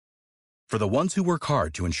For the ones who work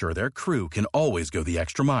hard to ensure their crew can always go the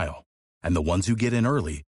extra mile, and the ones who get in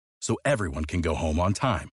early so everyone can go home on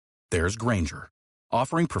time, there's Grainger,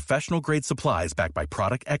 offering professional-grade supplies backed by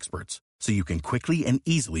product experts so you can quickly and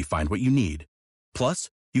easily find what you need. Plus,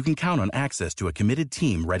 you can count on access to a committed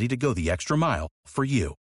team ready to go the extra mile for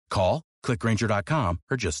you. Call, click Grainger.com,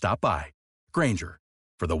 or just stop by. Grainger,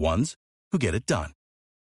 for the ones who get it done.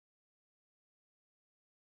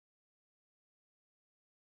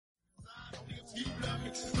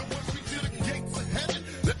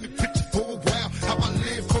 Let me picture for a while how I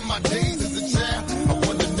lived from my days as a child. I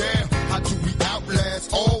wonder now, how do we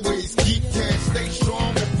outlast? Always keep cash, stay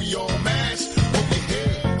strong if we all mash. Hold your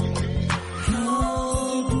head.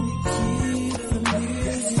 How do we keep from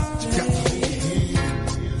this? You got to hold your head.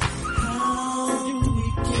 How do we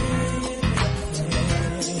get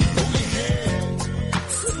hold your head.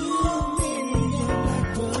 So many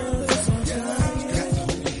black brothers are dying. You got to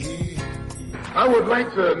hold your head. I would like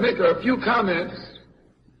to make a few comments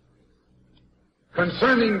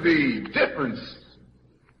concerning the difference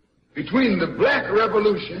between the black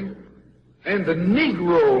revolution and the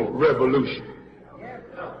Negro revolution.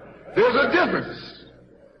 There's a difference.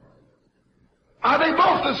 Are they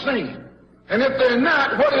both the same? And if they're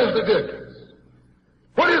not, what is the difference?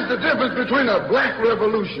 What is the difference between a black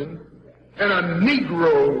revolution and a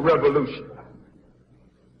Negro revolution?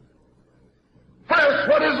 First,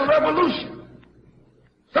 what is a revolution?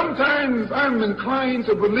 Sometimes I'm inclined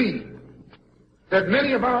to believe that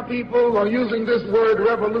many of our people are using this word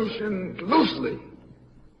revolution loosely,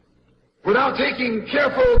 without taking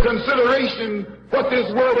careful consideration what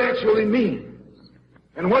this word actually means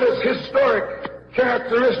and what its historic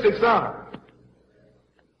characteristics are.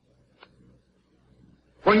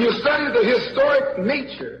 When you study the historic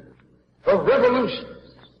nature of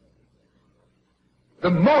revolutions,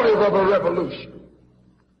 the motive of a revolution,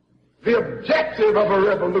 the objective of a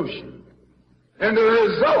revolution, and the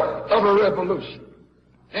result of a revolution,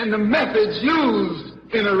 and the methods used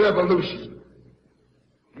in a revolution,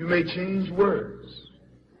 you may change words.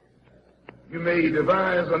 You may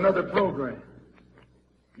devise another program.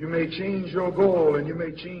 You may change your goal, and you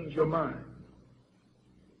may change your mind.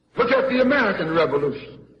 Look at the American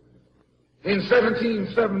Revolution in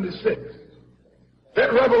 1776.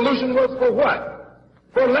 That revolution was for what?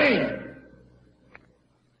 For land.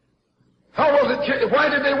 How was it? Why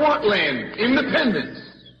did they want land? Independence.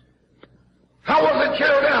 How was it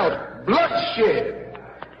carried out? Bloodshed.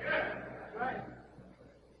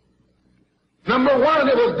 Number one,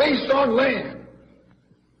 it was based on land.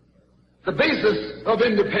 The basis of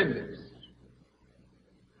independence.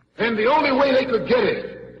 And the only way they could get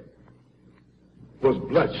it was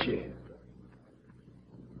bloodshed.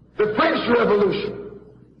 The French Revolution.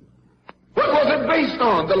 What was it based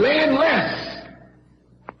on? The landless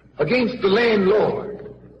against the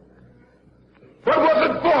landlord. What was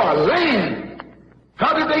it for? Land.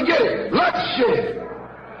 How did they get it? Bloodshed.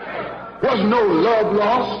 Was no love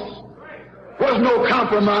lost. Was no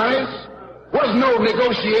compromise. Was no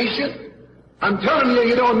negotiation. I'm telling you,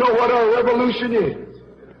 you don't know what a revolution is.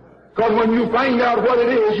 Because when you find out what it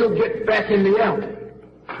is, you'll get back in the alley.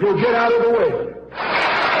 You'll get out of the way.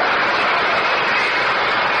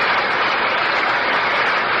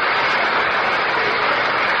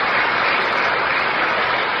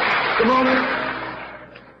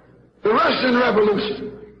 The Russian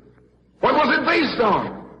Revolution. What was it based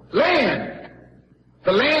on? Land.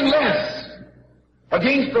 The landless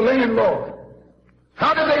against the landlord.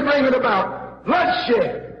 How did they bring it about?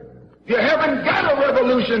 Bloodshed. You haven't got a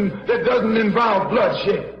revolution that doesn't involve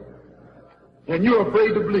bloodshed. And you're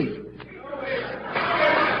afraid to bleed.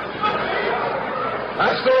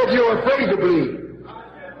 I said if you're afraid to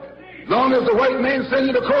bleed. Long as the white man sent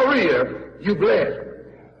you to Korea, you bled.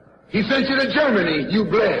 He sent you to Germany, you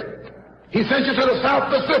bled. He sent you to the South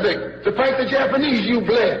Pacific to fight the Japanese, you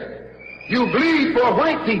bled. You bleed for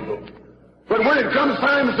white people. But when it comes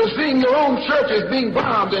time to seeing your own churches being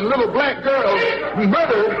bombed and little black girls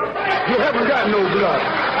murdered, you haven't got no blood.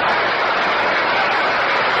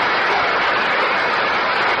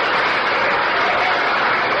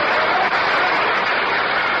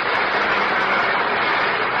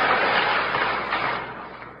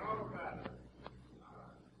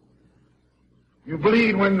 You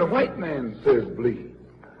bleed when the white man says bleed.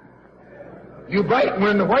 You bite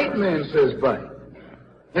when the white man says bite.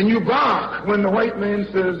 And you bark when the white man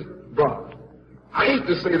says bark. I hate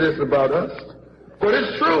to say this about us, but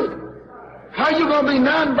it's true. How you going to be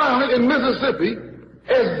nonviolent in Mississippi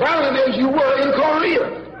as violent as you were in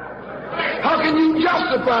Korea? How can you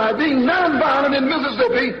justify being nonviolent in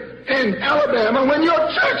Mississippi and Alabama when your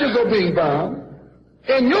churches are being bombed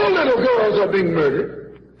and your little girls are being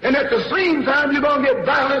murdered, and at the same time you're going to get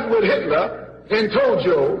violent with Hitler and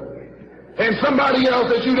Tojo and somebody else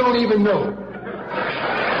that you don't even know.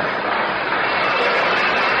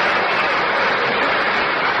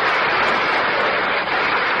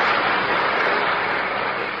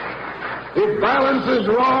 If violence is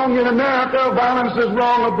wrong in America, violence is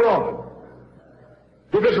wrong abroad.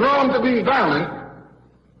 If it's wrong to be violent,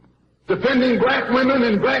 defending black women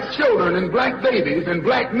and black children and black babies and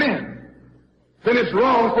black men, then it's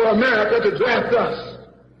wrong for America to draft us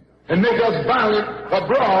and make us violent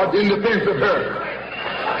abroad in defense of her.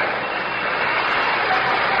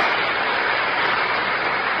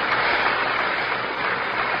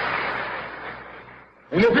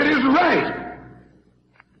 And if it is right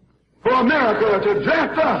for America to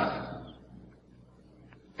draft us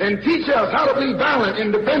and teach us how to be violent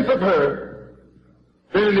in defense of her,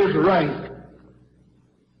 then it is right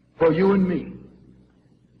for you and me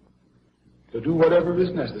to do whatever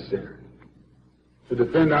is necessary to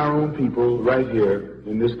defend our own people right here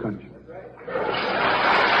in this country.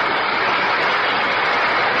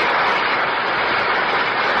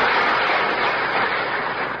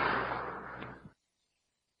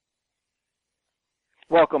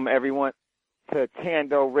 Welcome, everyone, to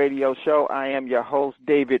Tando Radio Show. I am your host,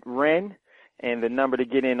 David Wren, and the number to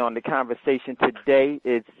get in on the conversation today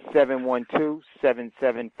is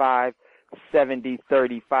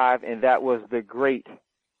 712-775-7035, and that was the great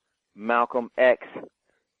Malcolm X.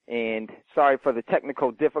 And sorry for the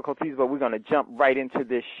technical difficulties, but we're going to jump right into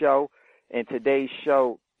this show. And today's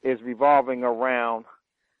show is revolving around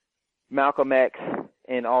Malcolm X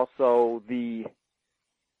and also the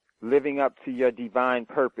living up to your divine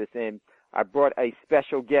purpose. And I brought a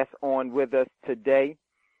special guest on with us today,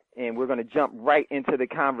 and we're going to jump right into the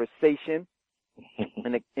conversation.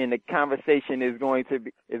 And the conversation is going to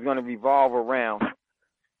revolve around: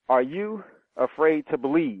 are you afraid to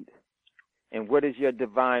bleed? And what is your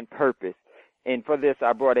divine purpose? And for this,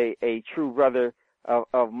 I brought a true brother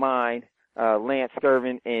of mine, Lance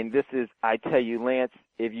Scurvin. And this is, I tell you, Lance,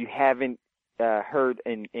 if you haven't heard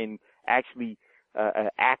and actually an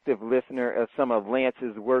active listener of some of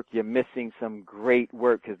Lance's work, you're missing some great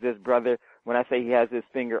work, because this brother, when I say he has his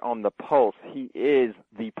finger on the pulse, he is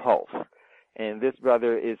the pulse. And this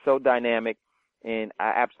brother is so dynamic, and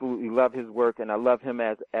I absolutely love his work, and I love him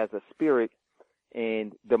as a spirit.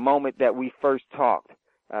 And the moment that we first talked,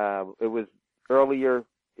 it was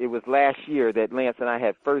last year that Lance and I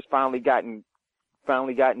had first finally gotten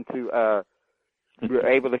to we were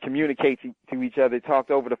able to communicate to each other,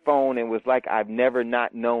 talked over the phone, and was like I've never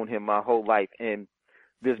not known him my whole life. And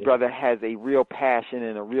this brother has a real passion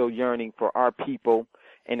and a real yearning for our people,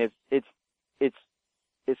 and it's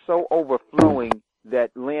so overflowing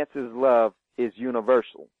that Lance's love is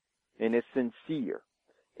universal and it's sincere.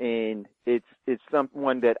 And it's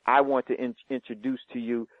someone that I want to introduce to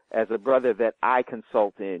you as a brother that I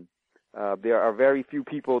consult in. There are very few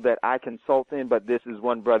people that I consult in, but this is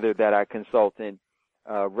one brother that I consult in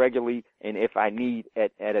regularly. And if I need,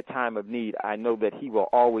 at a time of need, I know that he will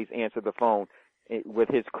always answer the phone with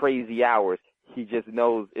his crazy hours. He just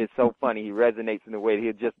knows it's so funny. He resonates in a way that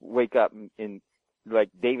he'll just wake up and like,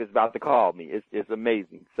 David's about to call me. It's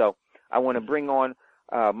amazing. So I want to bring on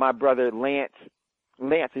my brother Lance.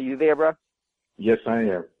 Lance, are you there, bro? Yes, I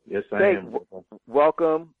am. Yes, I am.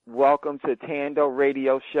 Welcome to Tando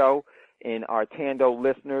Radio Show and our Tando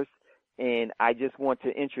listeners. And I just want to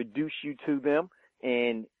introduce you to them.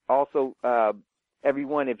 And also,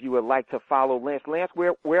 everyone, if you would like to follow Lance. Lance,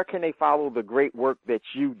 where can they follow the great work that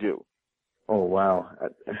you do? Oh, wow.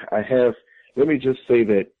 I have, let me just say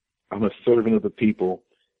that I'm a servant of the people.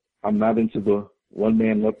 I'm not into the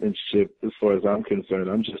one-man upmanship as far as I'm concerned.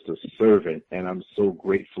 I'm just a servant, and I'm so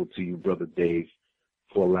grateful to you, Brother Dave,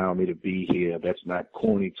 for allowing me to be here. That's not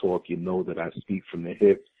corny talk. You know that I speak from the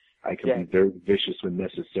hip. I can be very vicious when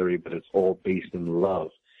necessary, but it's all based in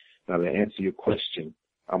love. Now, to answer your question,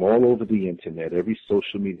 I'm all over the Internet, every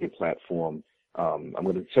social media platform. I'm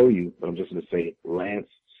going to tell you, but I'm just going to say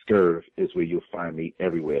Lance Scurv is where you'll find me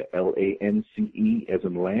everywhere. Lance as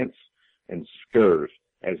in Lance, and Scurv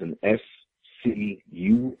as in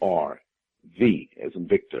SCURV as in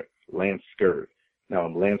Victor, Lance Scurv. Now,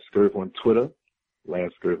 I'm Lance Scurv on Twitter,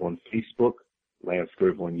 Lance Scurv on Facebook, Lance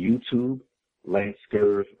Scurv on YouTube, Lance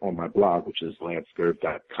Scurv on my blog, which is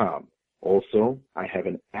lancescurv.com. Also, I have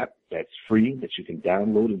an app that's free that you can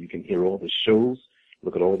download, and you can hear all the shows,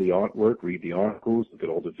 look at all the artwork, read the articles, look at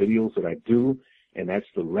all the videos that I do, and that's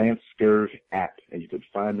the Lance Scurv app. And you can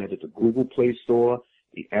find that at the Google Play Store,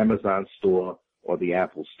 the Amazon Store, or the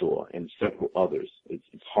Apple Store, and several others. It's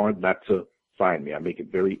hard not to find me. I make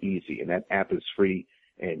it very easy, and that app is free,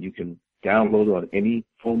 and you can download it on any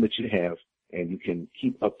phone that you have, and you can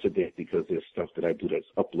keep up to date because there's stuff that I do that's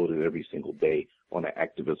uploaded every single day on an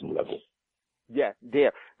activism level. Yeah,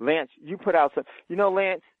 there. Lance, you put out some,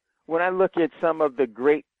 Lance, when I look at some of the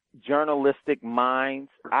great journalistic minds,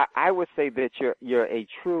 I would say that you're a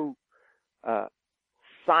true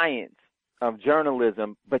science of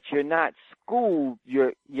journalism, but you're not schooled,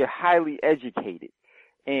 you're highly educated.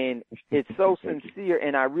 And it's so sincere,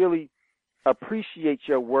 and I really appreciate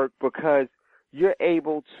your work because you're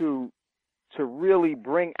able to really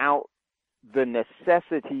bring out the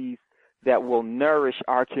necessities that will nourish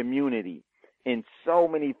our community in so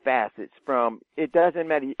many facets. From, it doesn't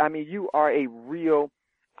matter, I mean, you are a real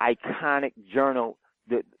iconic journal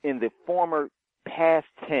that in the former past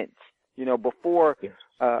tense, before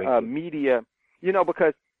media,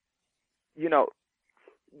 because,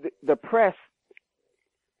 the press,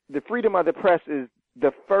 the freedom of the press is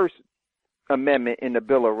the first amendment in the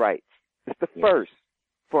Bill of Rights. It's the first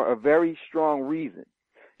for a very strong reason.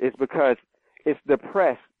 It's because it's the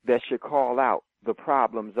press that should call out the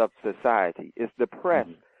problems of society. It's the press.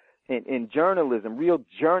 In journalism, real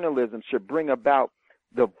journalism should bring about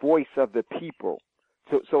the voice of the people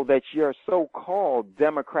so that your so-called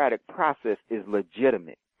democratic process is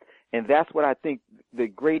legitimate. And that's what I think the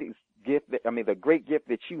great gift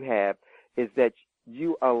that you have is that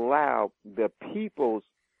you allow the people's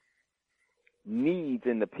needs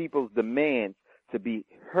and the people's demands to be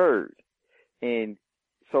heard, and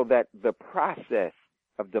so that the process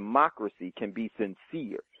of democracy can be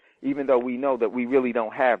sincere, even though we know that we really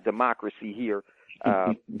don't have democracy here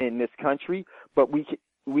in this country, but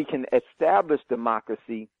we can establish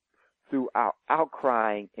democracy through our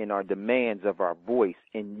outcrying and our demands of our voice.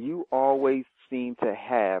 And you always seem to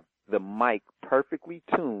have the mic perfectly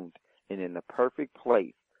tuned and in the perfect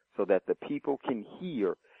place so that the people can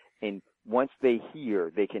hear, and once they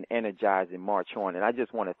hear, they can energize and march on. And I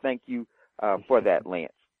just want to thank you for that,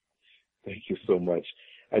 Lance. Thank you so much.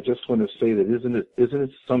 I just want to say that isn't it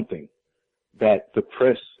something that the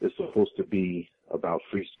press is supposed to be about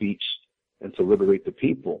free speech and to liberate the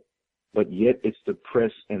people, but yet it's the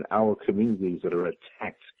press and our communities that are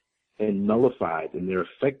attacked and nullified in their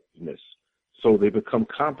effectiveness, so they become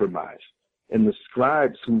compromised. And the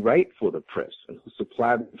scribes who write for the press and who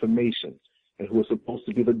supply the information and who are supposed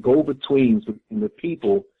to be the go-betweens between the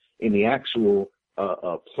people in the actual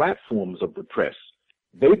platforms of the press,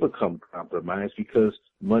 they become compromised because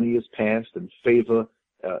money is passed and favor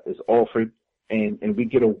is offered, and we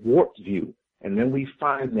get a warped view. And then we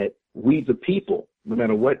find that we, the people, no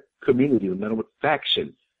matter what community, no matter what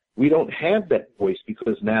faction, we don't have that voice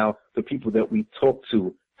because now the people that we talk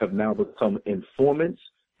to have now become informants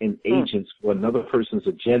and agents for another person's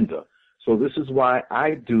agenda. So this is why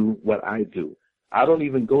I do what I do. I don't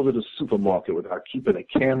even go to the supermarket without keeping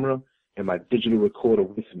a camera and my digital recorder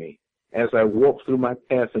with me. As I walk through my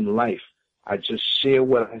path in life, I just share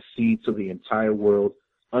what I see to the entire world,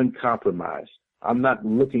 uncompromised. I'm not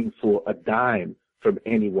looking for a dime from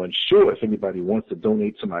anyone. Sure, if anybody wants to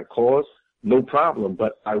donate to my cause, no problem,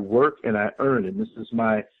 but I work and I earn, and this is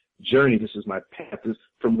my journey, this is my path. This,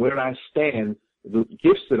 from where I stand, the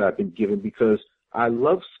gifts that I've been given, because I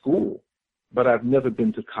love school, but I've never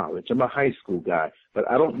been to college. I'm a high school guy, but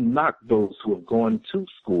I don't knock those who have gone to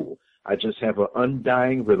school. I just have an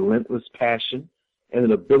undying, relentless passion and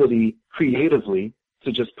an ability creatively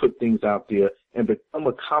to just put things out there and become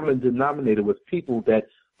a common denominator with people that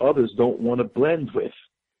others don't want to blend with.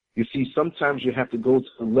 You see, sometimes you have to go to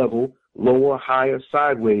the level, lower, higher,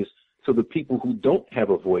 sideways, to the people who don't have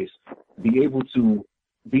a voice, be able to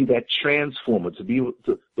be that transformer, to be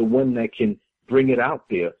the one that can bring it out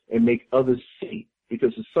there and make others see.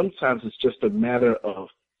 Because sometimes it's just a matter of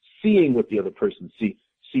seeing what the other person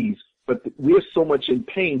sees, but we're so much in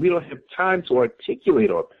pain, we don't have time to articulate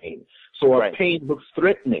our pain. So our pain looks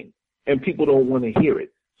threatening, and people don't want to hear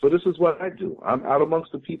it. So this is what I do. I'm out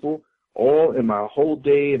amongst the people all in my whole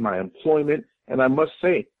day, in my employment, and I must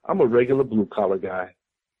say, I'm a regular blue-collar guy.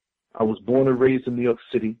 I was born and raised in New York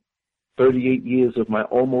City. 38 years of my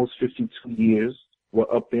almost 52 years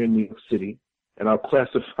were up there in New York City, and I'll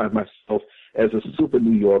classify myself as a super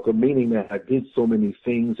New Yorker, meaning that I did so many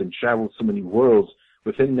things and traveled so many worlds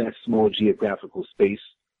within that small geographical space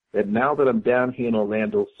that now that I'm down here in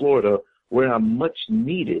Orlando, Florida, where I'm much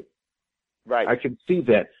needed, I can see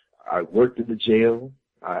that I worked in the jail,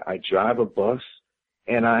 I drive a bus,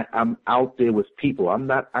 and I'm out there with people. I'm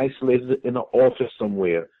not isolated in an office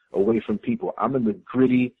somewhere away from people. I'm in the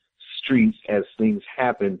gritty streets as things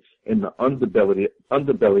happen in the underbelly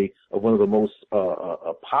of one of the most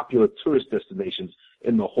popular tourist destinations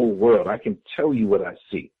in the whole world. I can tell you what I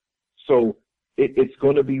see. So it's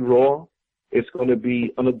going to be raw. It's going to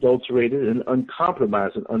be unadulterated and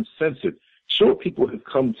uncompromised and uncensored. Sure, people have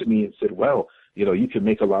come to me and said, well, you know, you can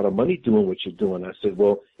make a lot of money doing what you're doing. I said,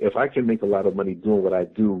 well, if I can make a lot of money doing what I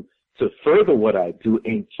do to further what I do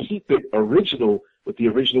and keep it original with the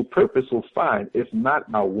original purpose, well, fine. If not,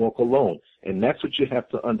 I'll walk alone. And that's what you have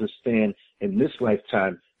to understand in this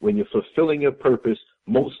lifetime. When you're fulfilling your purpose,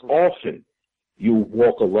 most often you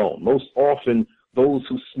walk alone. Most often those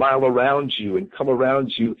who smile around you and come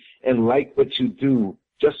around you and like what you do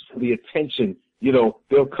just for the attention, you know,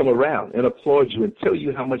 they'll come around and applaud you and tell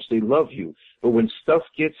you how much they love you. But when stuff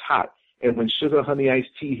gets hot and when sugar, honey, iced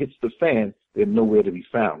tea hits the fan, they're nowhere to be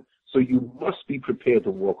found. So you must be prepared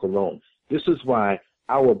to walk alone. This is why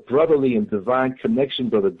our brotherly and divine connection,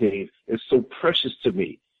 Brother Dave, is so precious to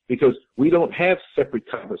me, because we don't have separate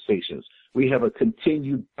conversations. We have a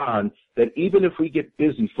continued bond that even if we get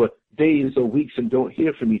busy for days or weeks and don't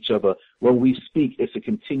hear from each other, when we speak, it's a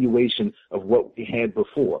continuation of what we had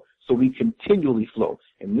before. So we continually flow.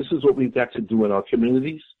 And this is what we've got to do in our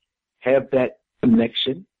communities, have that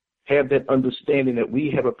connection, have that understanding that we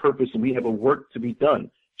have a purpose and we have a work to be done.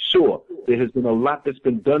 Sure, there has been a lot that's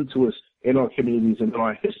been done to us in our communities and in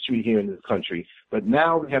our history here in this country, but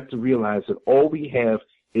now we have to realize that all we have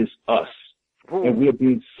is us. And we are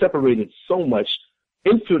being separated so much,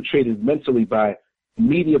 infiltrated mentally by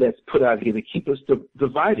media that's put out here to keep us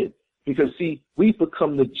divided. Because, see, we've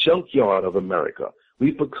become the junkyard of America.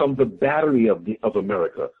 We've become the battery of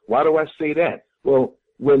America. Why do I say that? Well,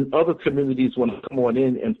 when other communities want to come on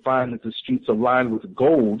in and find that the streets are lined with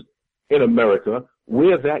gold in America,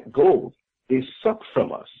 we're that gold. They suck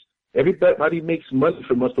from us. Everybody makes money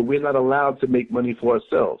from us, but we're not allowed to make money for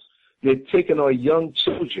ourselves. They're taking our young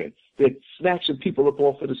children. They're snatching people up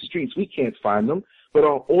off of the streets. We can't find them, but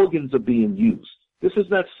our organs are being used. This is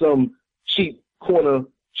not some cheap corner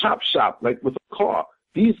chop shop like with a car.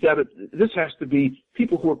 This has to be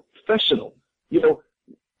people who are professional. You know,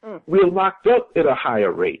 we're locked up at a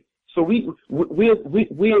higher rate. So we're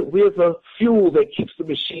the fuel that keeps the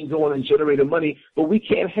machine going and generating money, but we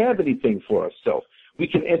can't have anything for ourselves. We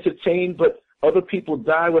can entertain, but other people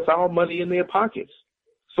die with our money in their pockets.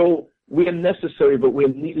 So we're necessary, but we're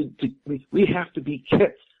needed we have to be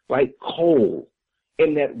kept like coal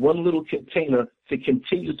in that one little container to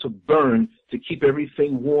continue to burn, to keep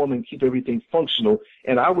everything warm and keep everything functional.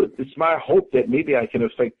 And it's my hope that maybe I can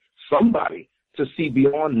affect somebody to see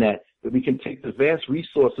beyond that we can take the vast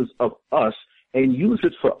resources of us and use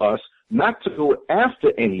it for us, not to go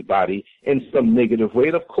after anybody in some negative way.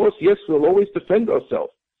 And of course, yes, we'll always defend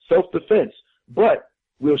ourselves, self-defense, but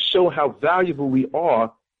we'll show how valuable we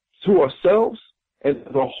are to ourselves and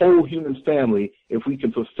the whole human family if we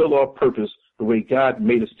can fulfill our purpose the way God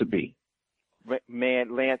made us to be.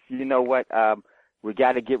 Man, Lance, you know what? We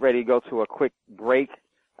got to get ready to go to a quick break.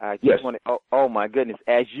 Yes. Oh, my goodness.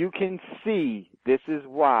 As you can see, this is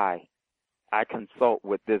why I consult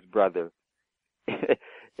with this brother.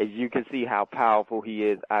 As you can see how powerful he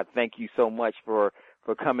is. I thank you so much for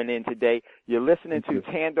coming in today. You're listening to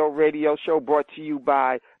Tando Radio Show, brought to you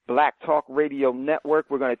by Black Talk Radio Network.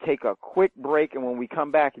 We're going to take a quick break, and when we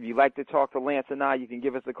come back, if you'd like to talk to Lance and I, you can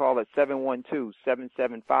give us a call at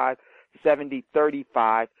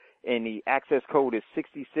 712-775-7035, and the access code is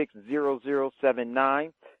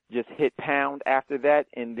 660079. Just hit pound after that,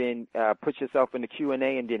 and then put yourself in the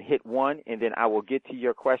Q&A, and then hit 1, and then I will get to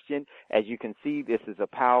your question. As you can see, this is a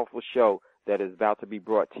powerful show that is about to be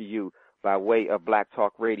brought to you by way of Black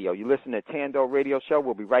Talk Radio. You listen to Tando Radio Show.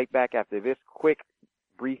 We'll be right back after this quick,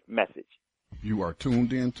 brief message. You are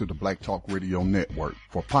tuned in to the Black Talk Radio Network.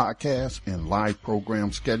 For podcasts and live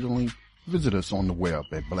program scheduling, visit us on the web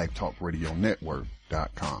at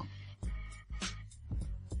blacktalkradionetwork.com.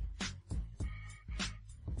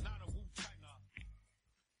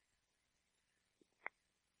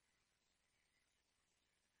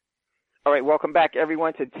 All right, welcome back,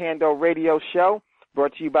 everyone, to Tando Radio Show,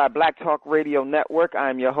 brought to you by Black Talk Radio Network.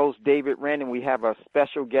 I'm your host, David Wren, and we have a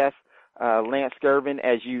special guest, Lance Scurvin.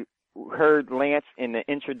 As you heard Lance in the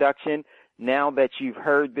introduction, now that you've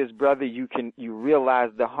heard this brother, you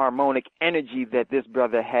realize the harmonic energy that this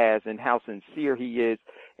brother has and how sincere he is,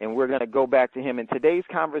 and we're going to go back to him. And today's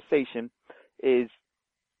conversation is,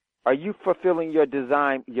 are you fulfilling your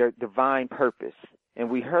divine purpose? And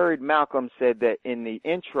we heard Malcolm said that in the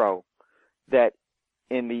intro,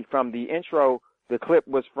 from the intro, the clip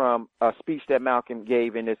was from a speech that Malcolm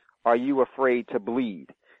gave, and it's, are you afraid to bleed?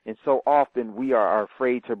 And so often we are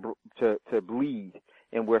afraid to bleed,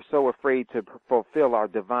 and we're so afraid to fulfill our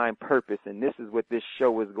divine purpose. And this is what this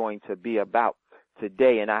show is going to be about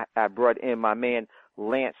today. And I brought in my man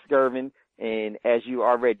Lance Scurvin. And as you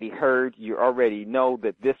already heard, you already know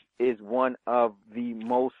that this is one of the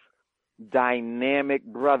most dynamic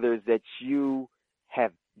brothers that you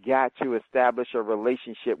have got to establish a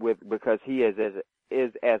relationship with, because he is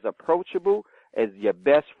as approachable as your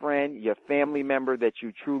best friend, your family member that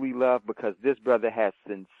you truly love, because this brother has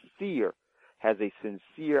a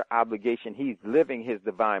sincere obligation. He's living his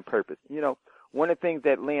divine purpose. You know, one of the things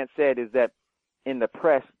that Lance said is that in the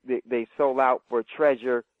press, they sold out for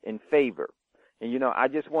treasure and favor. And, you know, I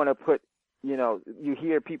just want to put, you know, you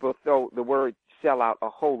hear people throw the word sellout a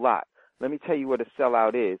whole lot. Let me tell you what a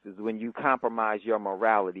sellout is when you compromise your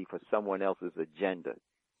morality for someone else's agenda.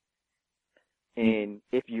 And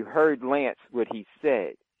if you heard Lance, what he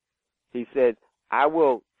said I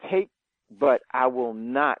will take, but I will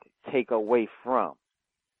not take away from.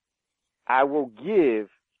 I will give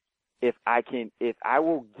if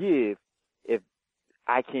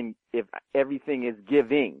everything is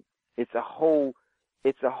giving. It's a whole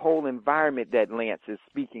environment that Lance is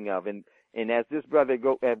speaking of. And as this brother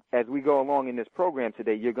as we go along in this program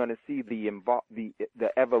today, you're going to see the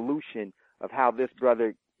evolution of how this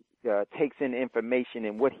brother takes in information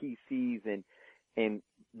and what he sees, and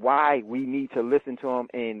why we need to listen to him,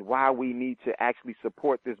 and why we need to actually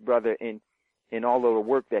support this brother in all of the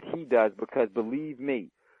work that he does. Because believe me,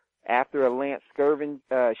 after a Lance Scurvin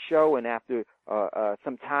show and after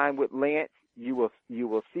some time with Lance, you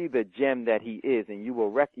will see the gem that he is, and you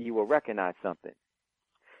will recognize something.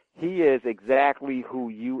 He is exactly who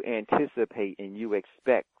you anticipate and you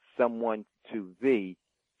expect someone to be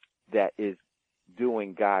that is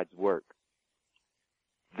doing God's work.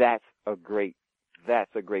 That's a great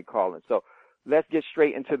calling. So let's get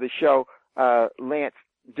straight into the show. Lance,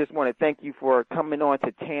 just want to thank you for coming on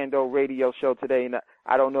to Tando Radio Show today. And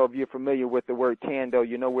I don't know if you're familiar with the word Tando.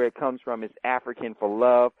 You know where it comes from. It's African for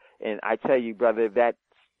love. And I tell you, brother, that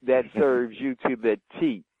serves you to the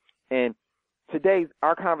T. And today's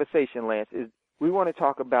our conversation, Lance, is we want to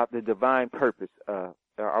talk about the divine purpose.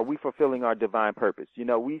 Are we fulfilling our divine purpose? You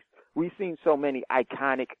know, we've seen so many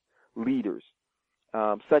iconic leaders,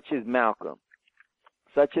 such as Malcolm,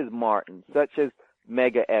 such as Martin, such as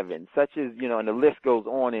Mega Evans, such as, you know, and the list goes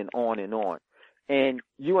on and on and on. And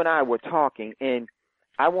you and I were talking, and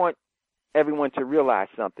I want everyone to realize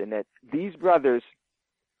something, that these brothers,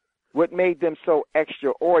 what made them so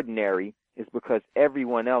extraordinary is because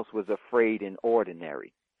everyone else was afraid and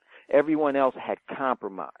ordinary. Everyone else had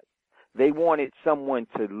compromised. They wanted someone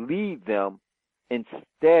to lead them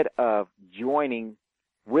instead of joining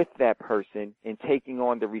with that person and taking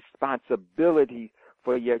on the responsibility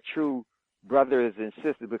for your true brothers and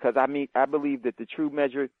sisters. Because I believe that the true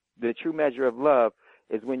measure of love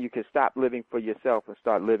is when you can stop living for yourself and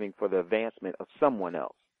start living for the advancement of someone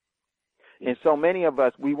else. And so many of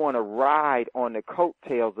us, we want to ride on the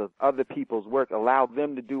coattails of other people's work, allow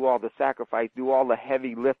them to do all the sacrifice, do all the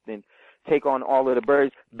heavy lifting, take on all of the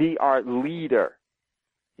burdens, be our leader.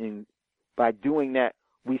 And by doing that,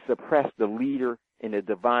 we suppress the leader and the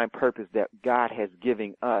divine purpose that God has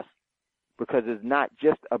given us, because it's not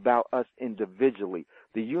just about us individually.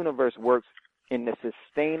 The universe works in the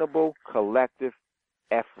sustainable collective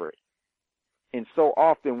effort. And so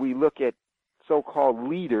often we look at so-called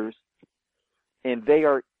leaders, and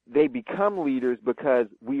they become leaders because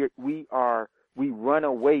we run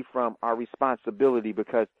away from our responsibility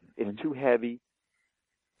because it's too heavy.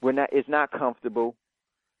 It's not comfortable.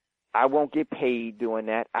 I won't get paid doing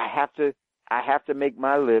that. I have to make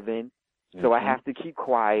my living, so I have to keep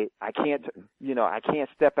quiet. I can't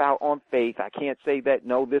step out on faith. I can't say that,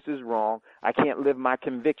 no, this is wrong. I can't live my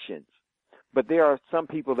convictions. But there are some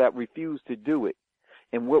people that refuse to do it.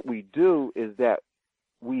 And what we do is that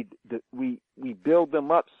we build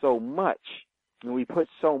them up so much, and we put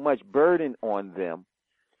so much burden on them,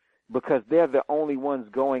 because they're the only ones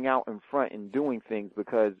going out in front and doing things,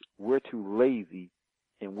 because we're too lazy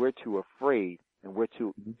and we're too afraid and we're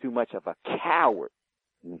too much of a coward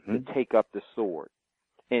to take up the sword.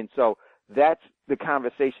 And so that's the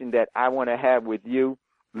conversation that I want to have with you,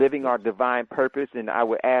 living our divine purpose. And I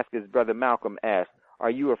would ask, as Brother Malcolm asked,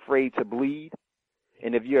 are you afraid to bleed?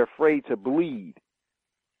 And if you're afraid to bleed,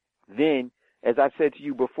 then, as I said to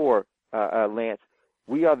you before, Lance,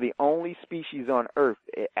 we are the only species on Earth,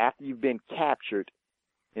 after you've been captured,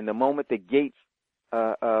 in the moment the gates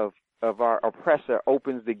of our oppressor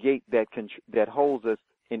opens the gate that holds us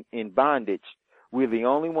in bondage, we're the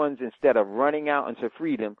only ones, instead of running out into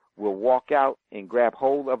freedom, will walk out and grab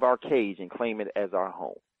hold of our cage and claim it as our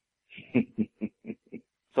home.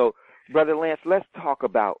 So, Brother Lance, let's talk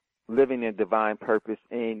about living in divine purpose,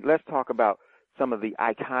 and let's talk about some of the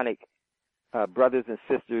iconic brothers and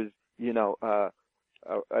sisters,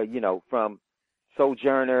 from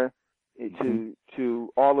Sojourner Mm-hmm. to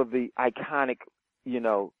all of the iconic,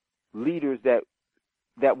 leaders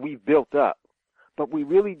that we've built up. But we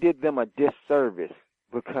really did them a disservice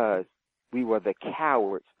because we were the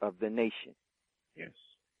cowards of the nation. Yes.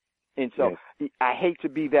 And so I hate to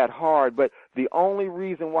be that hard, but the only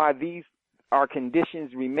reason why our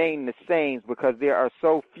conditions remain the same is because there are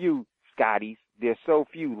so few Scotties, there's so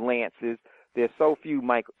few Lances, there's so few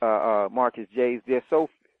Marcus J's, there's so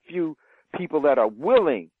few people that are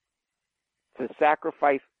willing to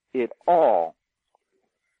sacrifice it all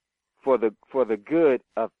for the good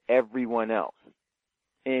of everyone else.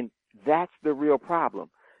 And that's the real problem.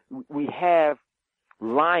 We have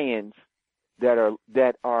lions that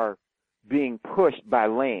are being pushed by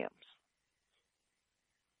lambs.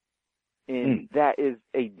 And that is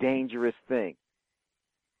a dangerous thing.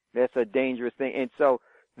 That's a dangerous thing. And so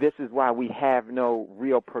this is why we have no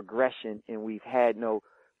real progression, and we've had no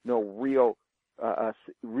real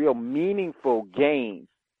meaningful gains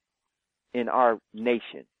in our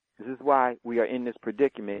nation. This is why we are in this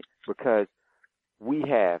predicament, because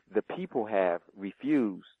the people have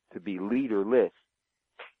refused to be leaderless,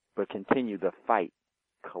 but continue the fight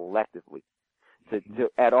collectively. To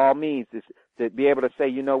at all means, to be able to say,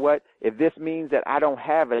 you know what, if this means that I don't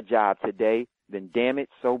have a job today, then damn it,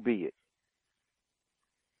 so be it.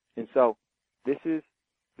 And so this is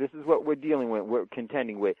what we're dealing with, we're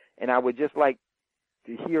contending with. And I would just like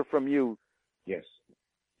to hear from you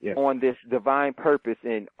on this divine purpose,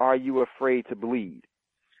 and are you afraid to bleed?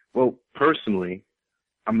 Well, personally,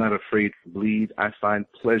 I'm not afraid to bleed. I find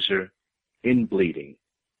pleasure in bleeding.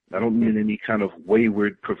 I don't mean in any kind of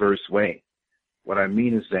wayward, perverse way. What I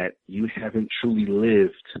mean is that you haven't truly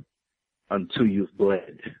lived until you've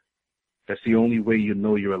bled. That's the only way you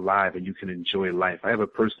know you're alive and you can enjoy life. I have a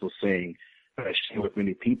personal saying that I share with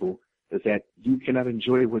many people, is that you cannot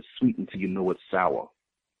enjoy what's sweet until you know what's sour.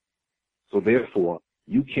 So therefore,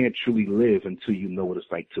 you can't truly live until you know what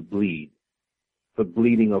it's like to bleed. The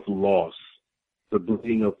bleeding of loss, the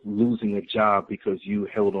bleeding of losing a job because you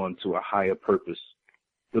held on to a higher purpose,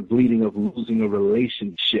 the bleeding of losing a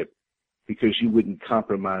relationship because you wouldn't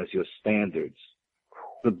compromise your standards,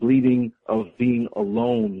 the bleeding of being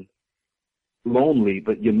alone, lonely,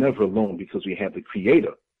 but you're never alone because we have the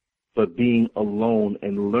Creator, but being alone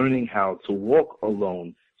and learning how to walk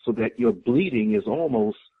alone so that your bleeding is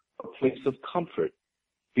almost a place of comfort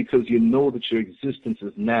because you know that your existence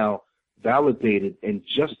is now validated and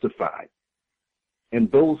justified. And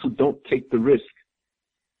those who don't take the risk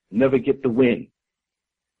never get the win.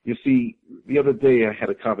 You see, the other day I had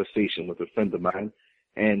a conversation with a friend of mine,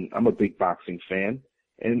 and I'm a big boxing fan,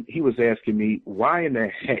 and he was asking me, why in the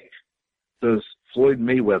heck does Floyd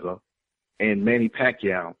Mayweather and Manny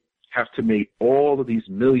Pacquiao have to make all of these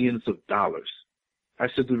millions of dollars? I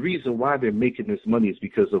said, the reason why they're making this money is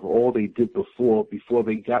because of all they did before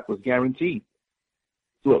they got was guaranteed.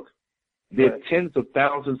 Look, there are tens of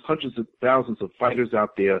thousands, hundreds of thousands of fighters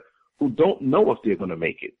out there who don't know if they're going to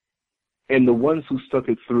make it. And the ones who stuck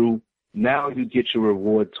it through, now you get your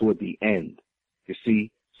reward toward the end. You see?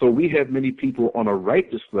 So we have many people on a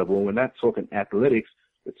righteous level. We're not talking athletics.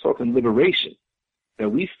 We're talking liberation. That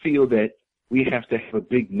we feel that we have to have a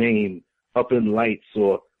big name up in lights,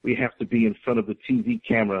 or we have to be in front of the TV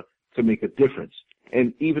camera to make a difference.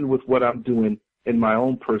 And even with what I'm doing in my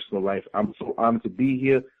own personal life, I'm so honored to be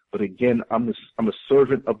here. But again, I'm a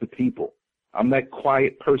servant of the people. I'm that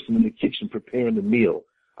quiet person in the kitchen preparing the meal.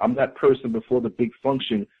 I'm that person before the big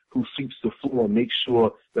function who sweeps the floor and makes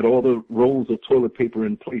sure that all the rolls of toilet paper are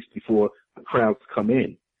in place before the crowds come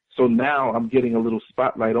in. So now I'm getting a little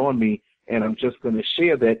spotlight on me, and I'm just going to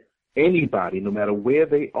share that anybody, no matter where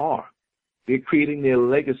they are, they're creating their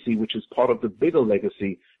legacy, which is part of the bigger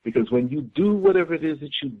legacy, because when you do whatever it is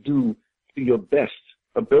that you do to your best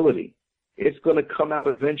ability, it's going to come out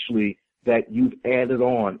eventually that you've added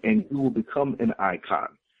on, and you will become an icon.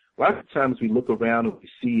 A lot of times we look around and we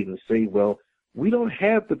see and say, well, we don't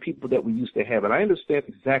have the people that we used to have. And I understand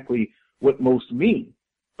exactly what most mean.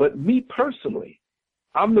 But me personally,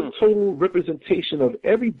 I'm the total representation of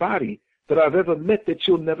everybody that I've ever met that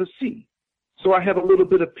you'll never see. So I have a little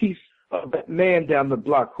bit of piece of that man down the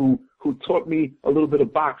block who taught me a little bit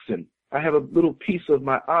of boxing. I have a little piece of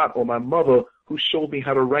my aunt or my mother who showed me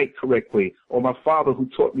how to write correctly, or my father who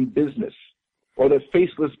taught me business, or that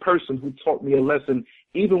faceless person who taught me a lesson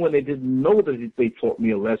even when they didn't know that they taught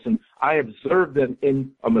me a lesson. I observed them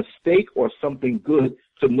in a mistake or something good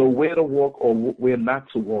to know where to walk or where not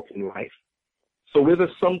to walk in life. So we're the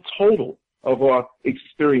sum total of our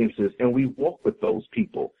experiences, and we walk with those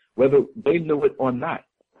people, whether they know it or not.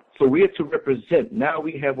 So we're to represent. Now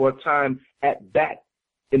we have our time at bat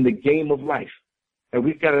in the game of life. And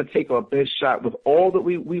we've got to take our best shot with all that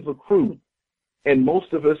we've accrued. And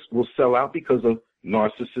most of us will sell out because of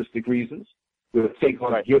narcissistic reasons. We'll take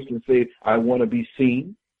our gifts and say, I want to be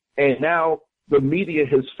seen. And now the media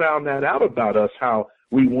has found that out about us, how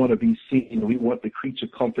we want to be seen. We want the creature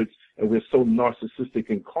comforts, and we're so narcissistic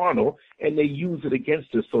and carnal, and they use it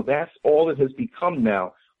against us. So that's all it has become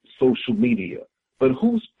now, social media. But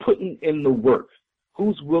who's putting in the work?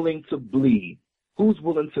 Who's willing to bleed? Who's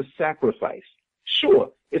willing to sacrifice?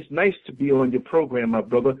 Sure, it's nice to be on your program, my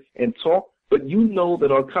brother, and talk, but you know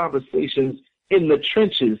that our conversations in the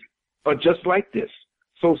trenches are just like this.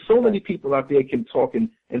 So many people out there can talk and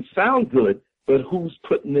sound good, but who's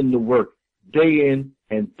putting in the work day in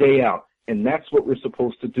and day out? And that's what we're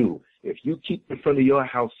supposed to do. If you keep the front of your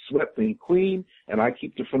house swept and clean, and I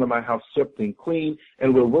keep the front of my house swept and clean,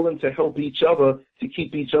 and we're willing to help each other to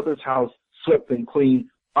keep each other's house swept and clean,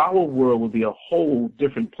 our world will be a whole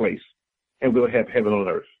different place, and we'll have heaven on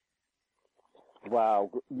earth. Wow,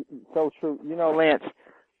 so true. You know, Lance,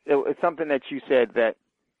 it's something that you said that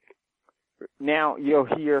now you'll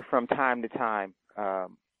hear from time to time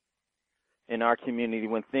in our community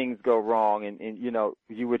when things go wrong, and you know,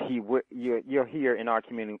 you'll hear in our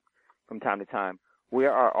community from time to time,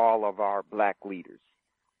 where are all of our black leaders?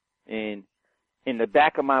 And in the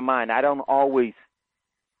back of my mind, I don't always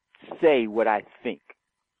say what I think,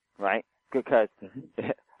 right? Because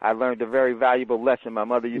I learned a very valuable lesson. My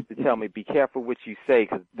mother used to tell me, be careful what you say,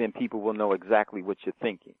 because then people will know exactly what you're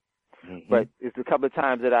thinking. But it's a couple of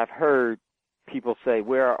times that I've heard people say,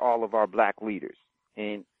 where are all of our black leaders?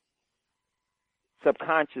 And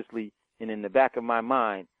subconsciously and in the back of my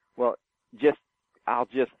mind, well, I'll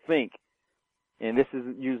just think, and this is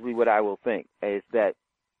usually what I will think, is that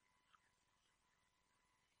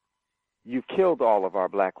you've killed all of our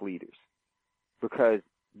black leaders because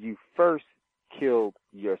you first killed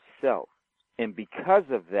yourself. And because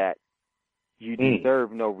of that, you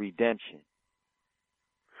deserve no redemption.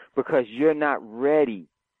 Because you're not ready.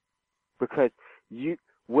 Because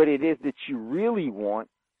what it is that you really want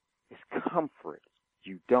is comfort.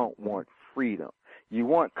 You don't want freedom. You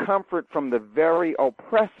want comfort from the very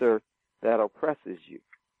oppressor that oppresses you.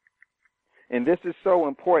 And this is so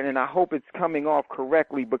important, and I hope it's coming off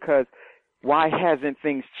correctly, because why hasn't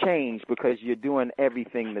things changed? Because you're doing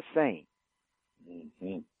everything the same.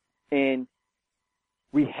 And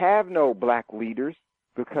we have no black leaders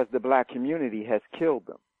because the black community has killed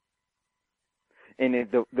them. And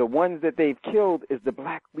the ones that they've killed is the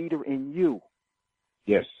black leader in you.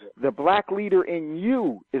 Yes. The black leader in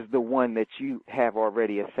you is the one that you have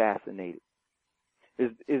already assassinated.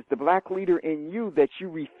 Is the black leader in you that you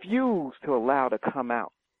refuse to allow to come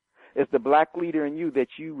out. It's the black leader in you that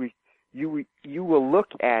you will look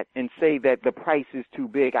at and say that the price is too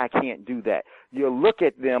big, I can't do that. You'll look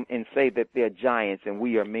at them and say that they're giants and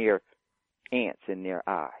we are mere ants in their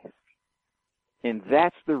eyes. And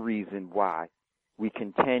that's the reason why we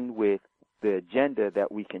contend with the agenda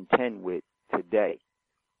that we contend with today.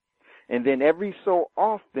 And then every so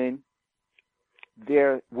often,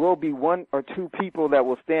 there will be one or two people that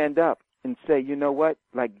will stand up and say, you know what,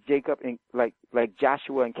 like Jacob and like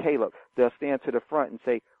Joshua and Caleb, they'll stand to the front and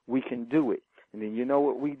say, we can do it. And then you know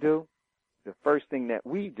what we do? The first thing that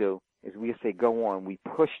we do is we say, go on. We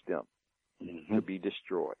push them to be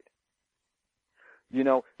destroyed. You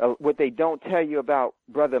know, what they don't tell you about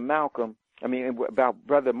about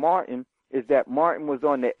Brother Martin, is that Martin was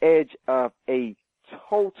on the edge of a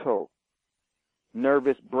total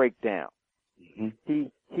nervous breakdown.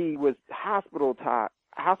 He was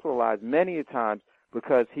hospitalized many a times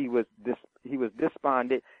because he was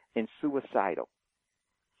despondent and suicidal.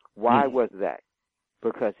 Why was that?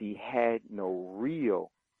 Because he had no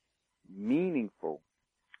real, meaningful,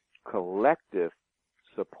 collective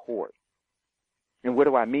support. And what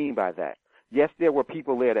do I mean by that? Yes, there were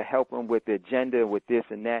people there to help him with the agenda, with this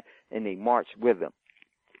and that, and they marched with him.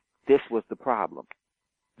 This was the problem.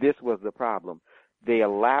 They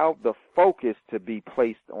allowed the focus to be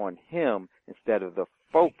placed on him instead of the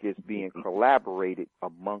focus being collaborated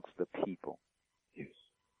amongst the people. Yes.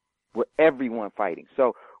 With everyone fighting.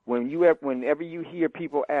 So whenever you hear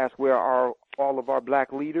people ask, where are all of our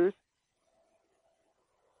black leaders?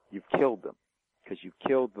 You've killed them, because you've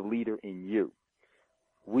killed the leader in you.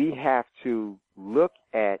 We have to look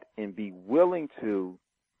at and be willing to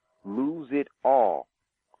lose it all,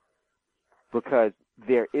 because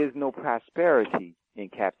there is no prosperity in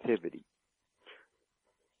captivity.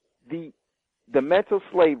 The mental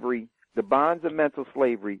slavery, the bonds of mental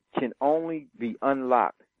slavery can only be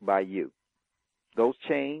unlocked by you. Those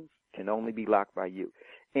chains can only be locked by you.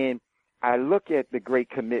 And I look at the great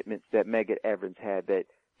commitments that Megan Evans had, that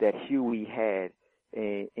that Huey had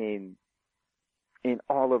in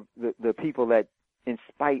all of the people that, in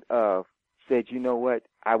spite of, said, you know what,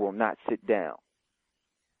 I will not sit down.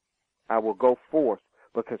 I will go forth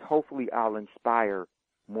because hopefully I'll inspire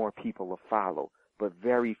more people to follow. But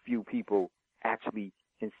very few people actually,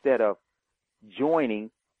 instead of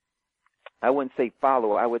joining, I wouldn't say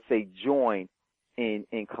follow, I would say join and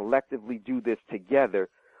collectively do this together.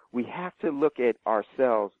 We have to look at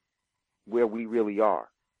ourselves where we really are.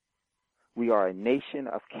 We are a nation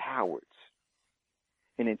of cowards.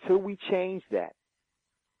 And until we change that,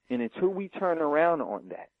 and until we turn around on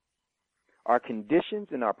that, our conditions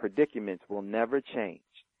and our predicaments will never change.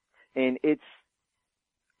 And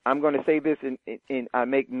I'm going to say this, and I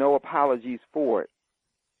make no apologies for it.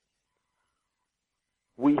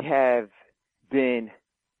 We have been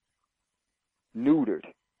neutered.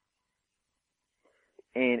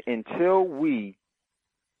 And until we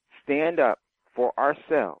stand up for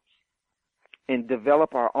ourselves and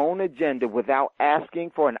develop our own agenda without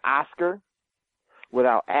asking for an Oscar,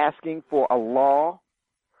 without asking for a law,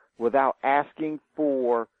 without asking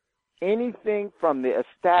for anything from the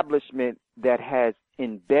establishment that has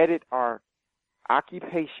embedded our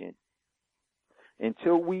occupation,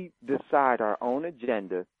 until we decide our own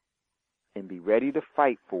agenda and be ready to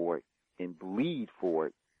fight for it and bleed for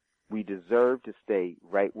it, we deserve to stay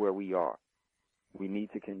right where we are. We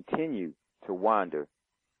need to continue to wander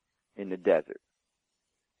in the desert.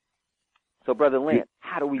 So, Brother Lance,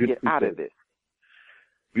 how do we get out of this?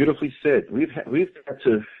 Beautifully said. We've got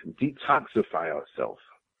to detoxify ourselves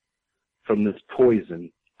from this poison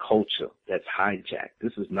culture that's hijacked.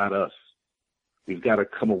 This is not us. We've got to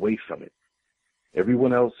come away from it.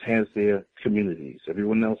 Everyone else has their communities.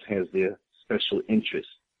 Everyone else has their special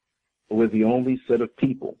interests. But we're the only set of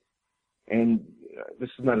people. And this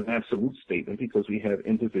is not an absolute statement, because we have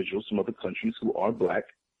individuals from other countries who are black,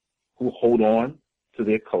 who hold on to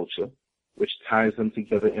their culture, which ties them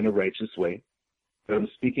together in a righteous way. But I'm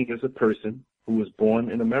speaking as a person who was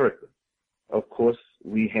born in America. Of course,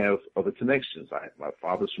 we have other connections. My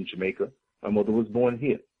father's from Jamaica. My mother was born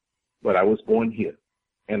here. But I was born here.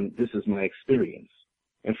 And this is my experience.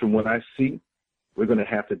 And from what I see, we're going to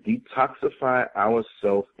have to detoxify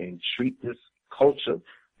ourselves and treat this culture,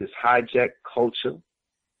 this hijacked culture,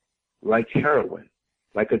 like heroin,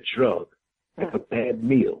 like a drug, like a bad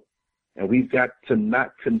meal. And we've got to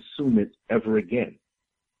not consume it ever again.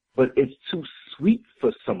 But it's too sweet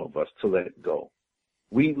for some of us to let it go.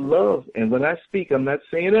 We love, and when I speak, I'm not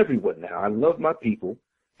saying everyone now. I love my people,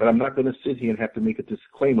 but I'm not going to sit here and have to make a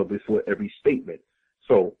disclaimer before every statement.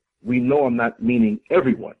 So we know I'm not meaning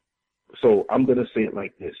everyone. So I'm going to say it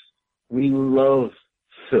like this. We love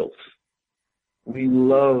filth. We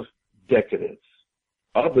love decadence.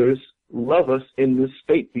 Others love us in this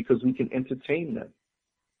state because we can entertain them.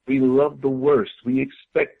 We love the worst. We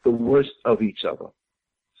expect the worst of each other.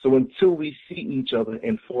 So until we see each other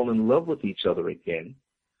and fall in love with each other again,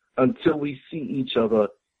 until we see each other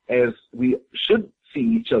as we should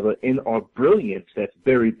see each other in our brilliance that's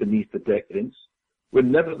buried beneath the decadence, we're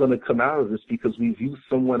never going to come out of this, because we view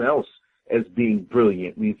someone else as being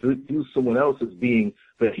brilliant. We view someone else as being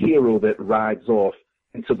the hero that rides off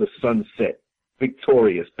into the sunset,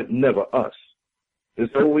 victorious, but never us. There's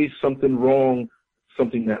always something wrong,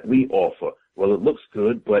 something that we offer. Well, it looks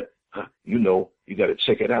good, but you got to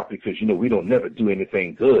check it out, because, we don't never do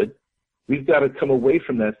anything good. We've got to come away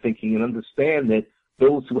from that thinking and understand that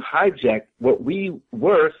those who hijacked what we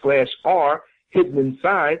were/are hidden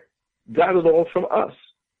inside got it all from us.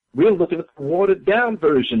 We're looking at the watered down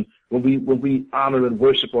version when we honor and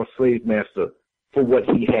worship our slave master for what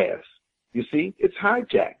he has. You see, it's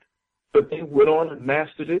hijacked. But they went on and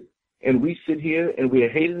mastered it, and we sit here and we're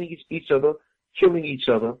hating each other, killing each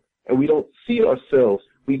other, and we don't see ourselves.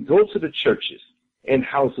 We go to the churches and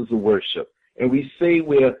houses of worship, and we say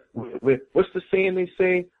we're what's the saying they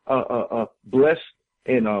say? Blessed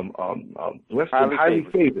and blessed and highly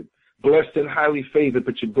favored. Blessed and highly favored,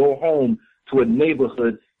 but you go home to a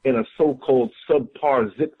neighborhood in a so-called subpar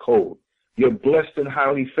zip code. You're blessed and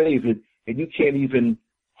highly favored, and you can't even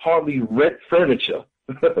hardly rent furniture.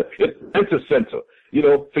 Rent a center.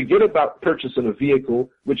 Forget about purchasing a vehicle,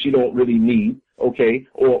 which you don't really need, okay,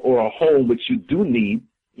 or a home, which you do need.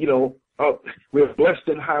 We're blessed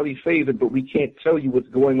and highly favored, but we can't tell you what's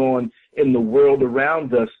going on in the world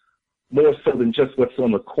around us more so than just what's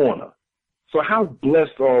on the corner. So how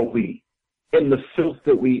blessed are we in the filth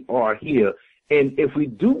that we are here? And if we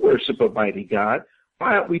do worship a mighty God,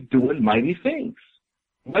 why aren't we doing mighty things?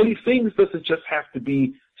 Mighty things doesn't just have to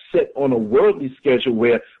be set on a worldly schedule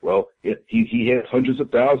where, well, he has hundreds of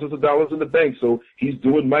thousands of dollars in the bank, so he's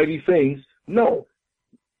doing mighty things. No.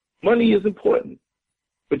 Money is important,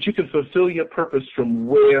 but you can fulfill your purpose from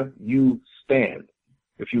where you stand.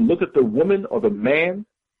 If you look at the woman or the man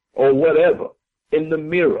or whatever in the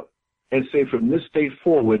mirror and say, from this day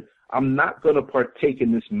forward, I'm not going to partake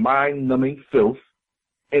in this mind-numbing filth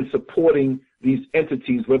and supporting these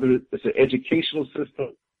entities, whether it's an educational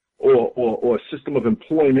system or a system of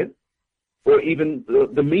employment or even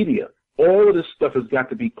the media. All of this stuff has got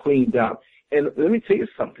to be cleaned out. And let me tell you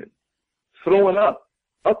something. Throwing up,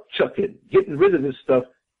 upchucking, getting rid of this stuff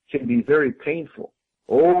can be very painful.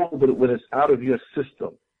 Oh, but when it's out of your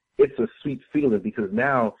system, it's a sweet feeling because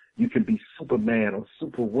now you can be Superman or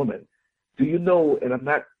Superwoman. Do you know, and I'm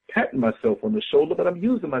not patting myself on the shoulder, but I'm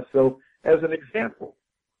using myself as an example.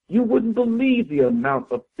 You wouldn't believe the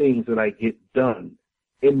amount of things that I get done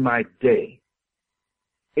in my day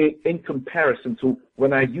in comparison to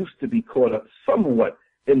when I used to be caught up somewhat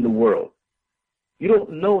in the world. You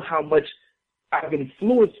don't know how much I've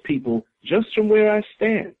influenced people just from where I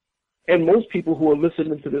stand. And most people who are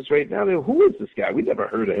listening to this right now, they're, who is this guy? We never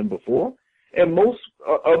heard of him before. And most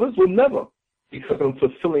others will never, because I'm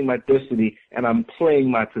fulfilling my destiny and I'm playing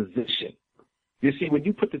my position. You see, when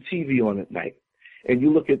you put the TV on at night and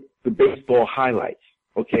you look at the baseball highlights,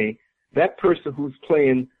 okay, that person who's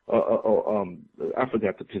playing, I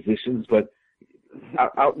forgot the positions, but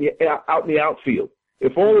out in the outfield,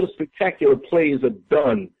 if all of the spectacular plays are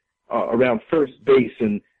done around first base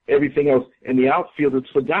and everything else, and the outfield is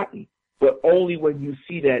forgotten, but only when you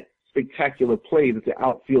see that spectacular play that the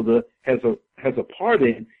outfielder has a part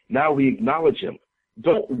in, now we acknowledge him.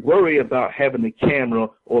 Don't worry about having the camera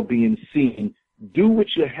or being seen. Do what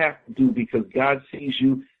you have to do because God sees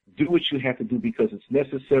you. Do what you have to do because it's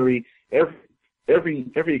necessary. Every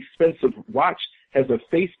expensive watch has a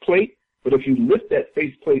faceplate, but if you lift that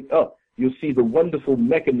faceplate up, you'll see the wonderful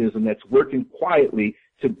mechanism that's working quietly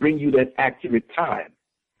to bring you that accurate time.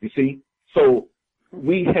 You see? So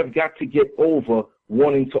we have got to get over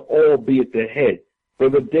wanting to all be at the head.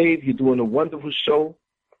 Brother Dave, you're doing a wonderful show.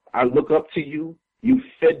 I look up to you. You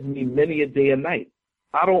fed me many a day and night.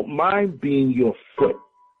 I don't mind being your foot.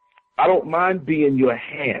 I don't mind being your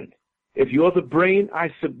hand. If you're the brain, I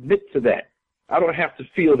submit to that. I don't have to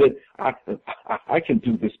feel that I can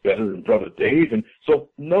do this better than Brother Dave. And so,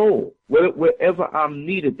 no, wherever I'm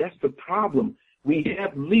needed, that's the problem. We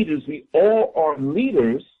have leaders. We all are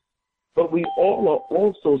leaders, but we all are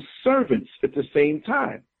also servants at the same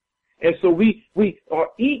time. And so our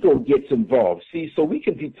ego gets involved. See, so we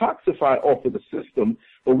can detoxify off of the system,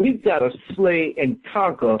 but we've got to slay and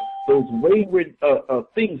conquer those wayward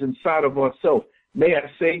things inside of ourselves. May I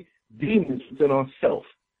say, demons within ourselves.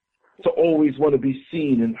 To always want to be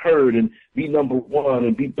seen and heard and be number one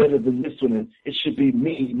and be better than this one, and it should be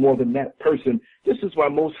me more than that person. This is why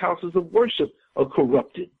most houses of worship are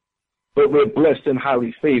corrupted. But we're blessed and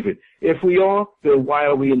highly favored. If we are, then why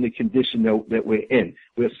are we in the condition that we're in?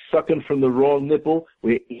 We're sucking from the wrong nipple,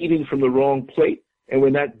 we're eating from the wrong plate, and we're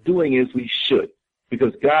not doing as we should.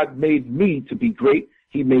 Because God made me to be great,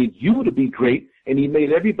 He made you to be great, and He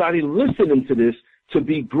made everybody listening to this to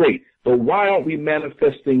be great. But why aren't we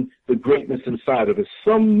manifesting the greatness inside of us?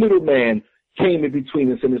 Some middleman came in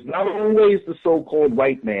between us, and it's not always the so-called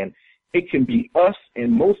white man. It can be us,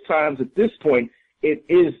 and most times at this point, it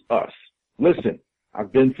is us. Listen,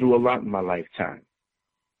 I've been through a lot in my lifetime,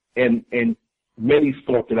 and many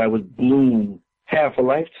thought that I would bloom half a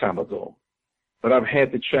lifetime ago. But I've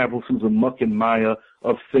had to travel through the muck and mire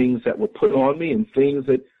of things that were put on me and things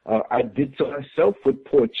that I did to myself with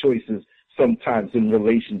poor choices sometimes in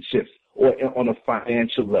relationships or on a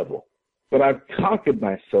financial level. But I've conquered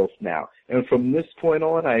myself now, and from this point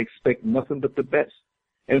on, I expect nothing but the best.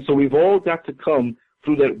 And so we've all got to come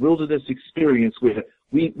through that wilderness experience where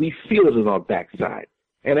we feel it in our backside.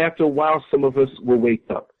 And after a while, some of us will wake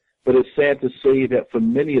up. But it's sad to say that for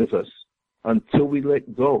many of us, until we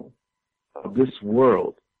let go of this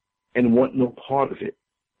world and want no part of it,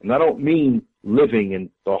 and I don't mean living in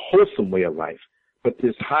a wholesome way of life, but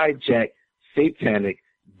this hijacked, satanic,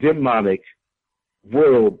 demonic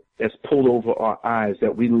world that's pulled over our eyes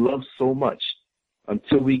that we love so much,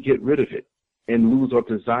 until we get rid of it and lose our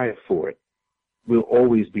desire for it, we'll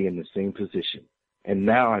always be in the same position. And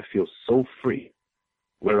now I feel so free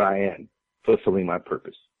where I am, fulfilling my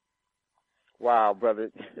purpose. Wow,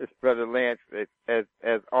 Brother Lance,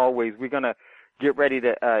 as always, we're going to get ready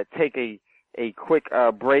to take a quick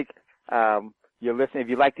break. You're listening. If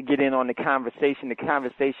you'd like to get in on the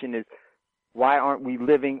conversation is, why aren't we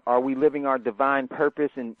living? Are we living our divine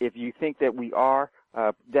purpose? And if you think that we are,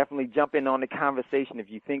 definitely jump in on the conversation.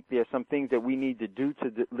 If you think there's some things that we need to do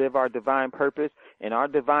to live our divine purpose, and our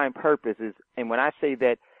divine purpose is, and when I say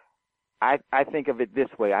that, I think of it this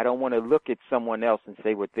way. I don't want to look at someone else and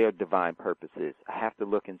say what their divine purpose is. I have to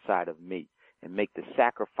look inside of me and make the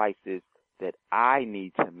sacrifices that I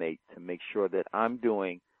need to make sure that I'm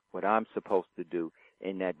doing what I'm supposed to do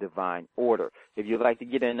in that divine order. If you'd like to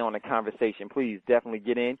get in on the conversation, please definitely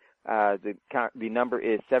get in. The number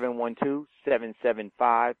is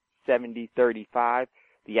 712-775-7035.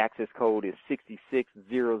 The access code is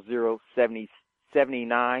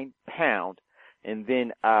 660079 pound, and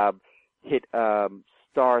then hit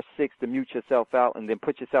 *6 to mute yourself out, and then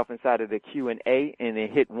put yourself inside of the Q&A, and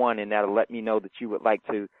then hit 1, and that'll let me know that you would like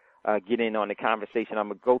to get in on the conversation. I'm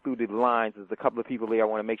going to go through the lines. There's a couple of people here. I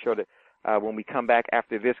want to make sure that when we come back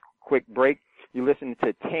after this quick break, you're listening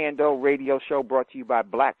to Tando Radio Show, brought to you by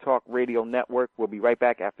Black Talk Radio Network. We'll be right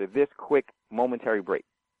back after this quick momentary break.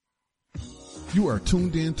 You are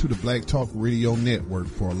tuned in to the Black Talk Radio Network.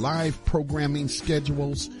 For live programming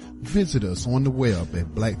schedules, visit us on the web at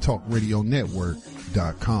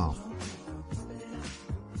blacktalkradionetwork.com.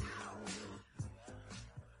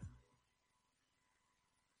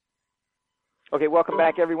 Okay, welcome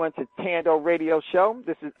back, everyone, to Tando Radio Show.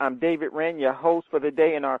 I'm David Wren, your host for the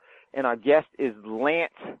day, and our guest is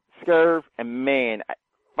Lance Scurv, and man,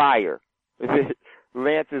 fire.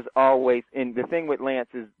 Lance is always, and the thing with Lance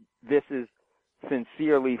is this is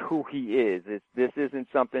sincerely who he is. This isn't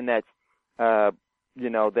something that's that's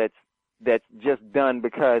just done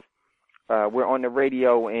because we're on the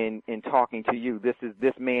radio and talking to you. This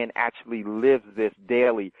man actually lives this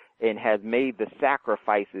daily and has made the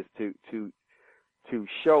sacrifices to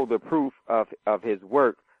show the proof of his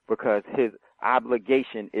work, because his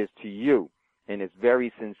obligation is to you, and it's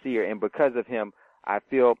very sincere. And because of him, I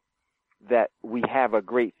feel that we have a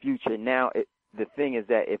great future. Now, the thing is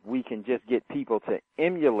that if we can just get people to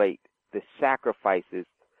emulate the sacrifices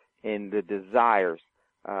and the desires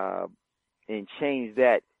and change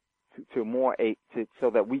that to more so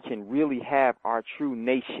that we can really have our true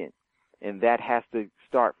nation, and that has to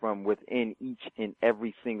start from within each and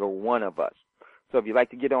every single one of us. So if you'd like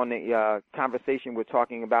to get on the conversation, we're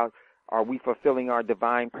talking about, are we fulfilling our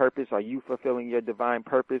divine purpose? Are you fulfilling your divine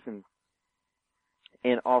purpose? And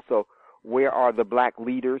also, where are the black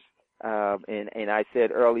leaders? And I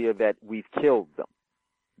said earlier that we've killed them.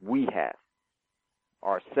 We have,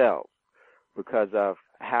 ourselves, because of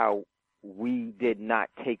how we did not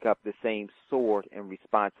take up the same sword and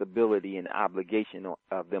responsibility and obligation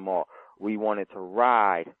of them all. We wanted to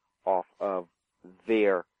ride off of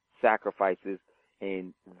their sacrifices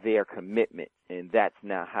and their commitment, and that's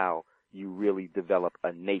not how you really develop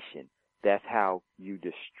a nation. That's how you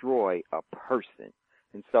destroy a person.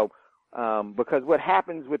 And so, because what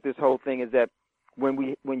happens with this whole thing is that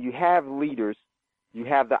when you have leaders, you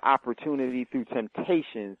have the opportunity through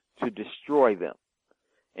temptations to destroy them.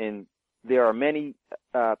 And there are many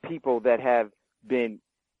people that have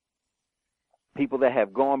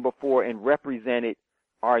gone before and represented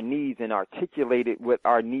our needs and articulated what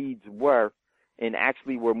our needs were, and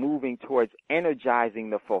actually were moving towards energizing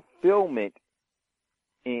the fulfillment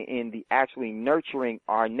in the actually nurturing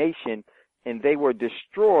our nation, and they were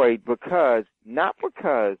destroyed not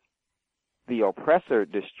because the oppressor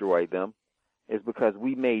destroyed them, is because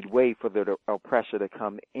we made way for the oppressor to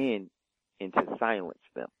come in and to silence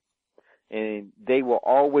them. And they will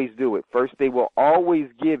always do it. First, they will always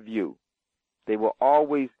give you. They will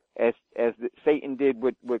always, as Satan did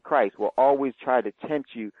with Christ, will always try to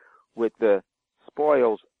tempt you with the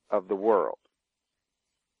spoils of the world.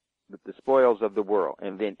 With the spoils of the world.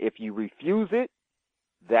 And then if you refuse it,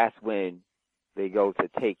 that's when they go to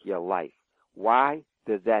take your life. Why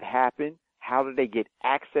does that happen? How do they get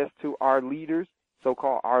access to our leaders,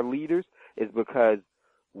 so-called our leaders? Is because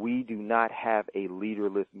we do not have a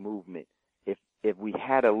leaderless movement. If we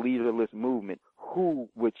had a leaderless movement, who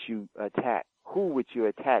would you attack? Who would you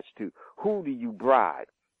attach to? Who do you bribe?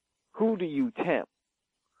 Who do you tempt?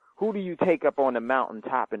 Who do you take up on the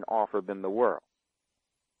mountaintop and offer them the world?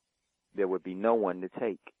 There would be no one to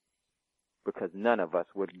take, because none of us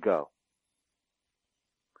would go.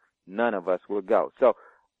 None of us would go. So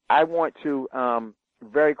I want to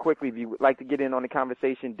very quickly, if you would like to get in on the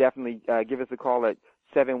conversation, definitely give us a call at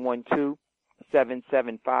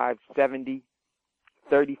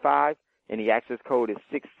 712-775-7035, and the access code is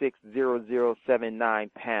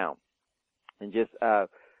 660079 pound. And just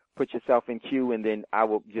put yourself in queue, and then I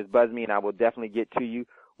will just buzz me, and I will definitely get to you.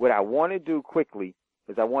 What I want to do quickly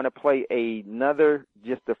is I want to play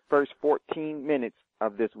just the first 14 minutes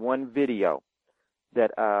of this one video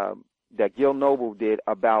that Gil Noble did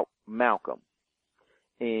about Malcolm.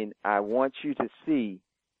 And I want you to see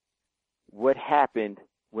what happened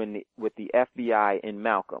with the FBI and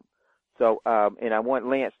Malcolm. So, and I want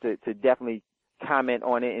Lance to definitely comment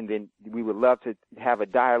on it, and then we would love to have a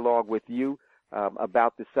dialogue with you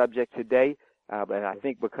about the subject today. And I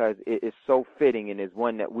think because it is so fitting and is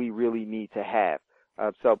one that we really need to have.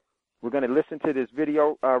 So we're going to listen to this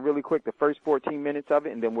video really quick, the first 14 minutes of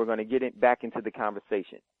it, and then we're going to get it back into the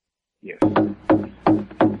conversation. Yes.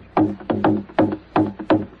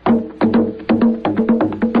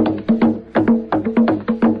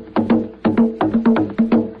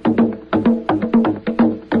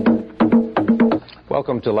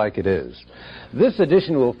 Welcome to Like It Is. This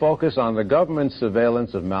edition will focus on the government's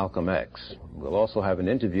surveillance of Malcolm X. We'll also have an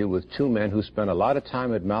interview with two men who spent a lot of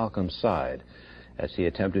time at Malcolm's side as he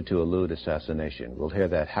attempted to elude assassination. We'll hear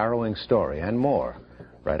that harrowing story and more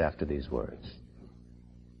right after these words.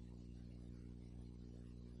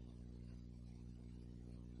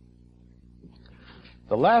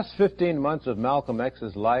 The last 15 months of Malcolm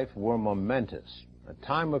X's life were momentous, a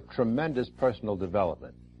time of tremendous personal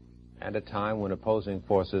development, and a time when opposing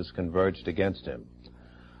forces converged against him.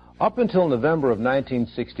 Up until November of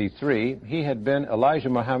 1963, he had been Elijah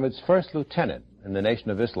Muhammad's first lieutenant in the Nation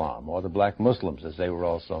of Islam, or the Black Muslims as they were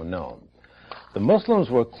also known. The Muslims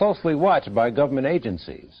were closely watched by government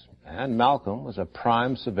agencies, and Malcolm was a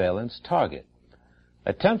prime surveillance target.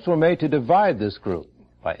 Attempts were made to divide this group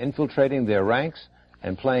by infiltrating their ranks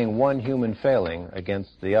and playing one human failing against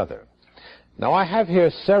the other. Now, I have here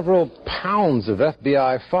several pounds of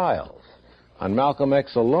FBI files on Malcolm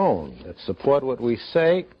X alone that support what we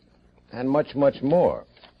say and much, much more.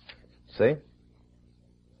 See?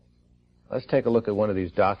 Let's take a look at one of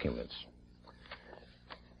these documents.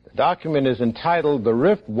 The document is entitled, "The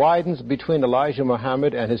Rift Widens Between Elijah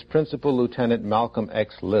Muhammad and His Principal Lieutenant Malcolm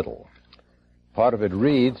X. Little." Part of it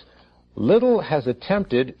reads, "Little has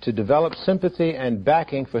attempted to develop sympathy and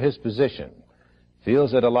backing for his position.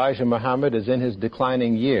 Feels that Elijah Muhammad is in his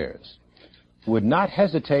declining years. Would not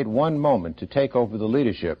hesitate one moment to take over the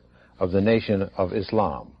leadership of the Nation of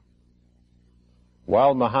Islam.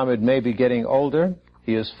 While Muhammad may be getting older,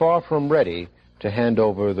 he is far from ready to hand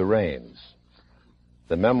over the reins."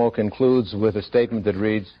 The memo concludes with a statement that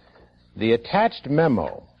reads, "The attached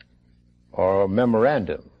memo, or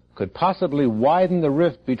memorandum, could possibly widen the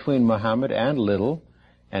rift between Muhammad and Little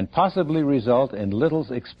and possibly result in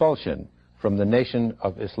Little's expulsion from the Nation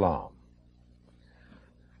of Islam."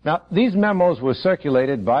 Now, these memos were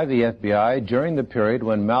circulated by the FBI during the period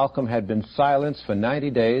when Malcolm had been silenced for 90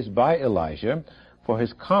 days by Elijah for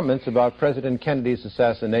his comments about President Kennedy's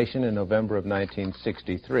assassination in November of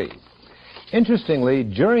 1963. Interestingly,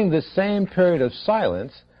 during this same period of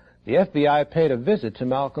silence, the FBI paid a visit to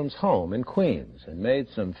Malcolm's home in Queens and made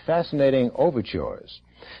some fascinating overtures.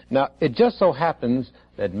 Now, it just so happens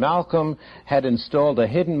that Malcolm had installed a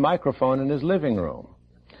hidden microphone in his living room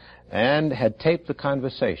and had taped the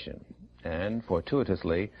conversation, and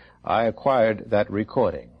fortuitously, I acquired that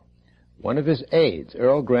recording. One of his aides,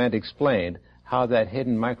 Earl Grant, explained how that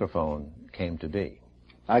hidden microphone came to be.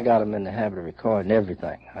 I got him in the habit of recording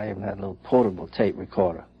everything. I even had a little portable tape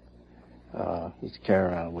recorder. Used to carry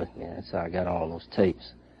around with me. That's how I got all those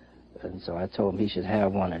tapes. And so I told him he should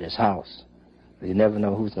have one at his house. You never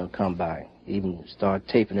know who's going to come by. Even start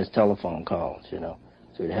taping his telephone calls, you know,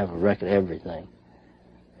 so he'd have a record of everything.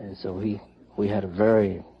 And so we had a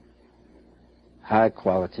very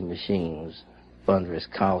high-quality machine. It was under his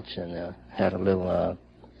couch and had a little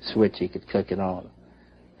switch he could click it on.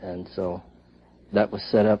 And so that was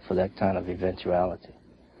set up for that kind of eventuality.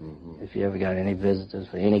 Mm-hmm. If you ever got any visitors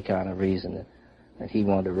for any kind of reason that he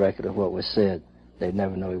wanted a record of what was said, they'd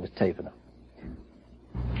never know he was taping them.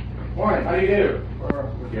 Morning, how do you do? We're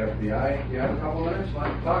with the FBI. You have a couple minutes?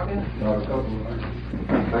 Like talking? No, a couple minutes.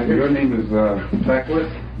 Thank you. Your name is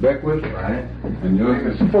Beckwith. Beckwith? Right. And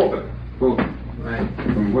yours is Fulton. Fulton. Right.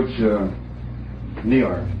 From which? New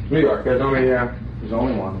York. New York. There's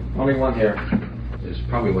only one. Only one here. Is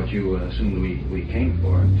probably what you assumed we came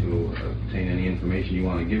for, to obtain any information you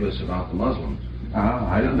want to give us about the Muslims.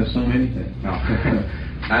 I didn't assume anything. No.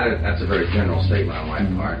 That's a very general statement on my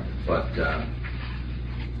part, but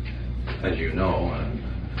as you know,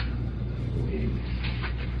 we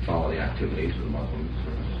follow the activities of the Muslims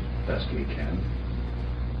as best we can.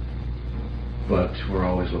 But we're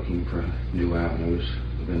always looking for new avenues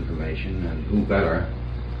of information, and who better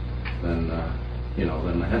than the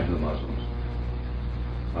head of the Muslims.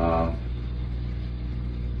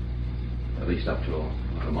 At least up to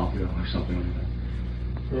a month ago or something like that.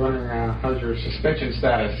 We're wondering, how's your suspension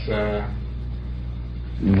status?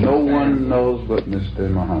 No one knows but Mr.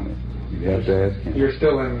 Muhammad. You have to ask him. You're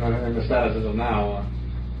still in the status as of now.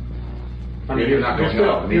 I mean, You're not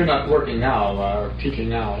you're not working now or teaching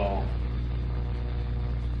now at all.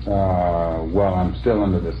 Well, I'm still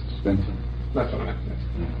under the suspension. That's what I meant.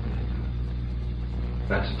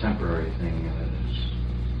 That's a temporary thing,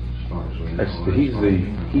 as far as we know.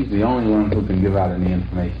 He's the only one who can give out any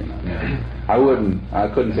information on that. I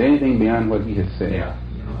couldn't say anything beyond what he has said. Yeah,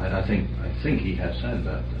 I think he has said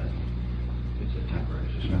that it's a temporary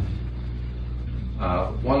suspension.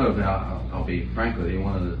 I'll be frank with you,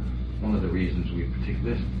 one of the reasons we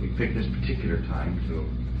picked this particular time to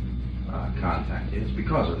contact you is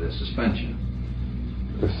because of this suspension.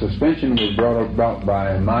 The suspension was brought about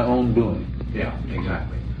by my own doing. Yeah,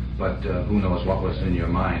 exactly. But who knows what was in your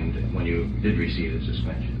mind when you did receive the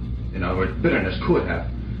suspension. In other words, bitterness could have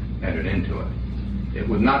entered into it. It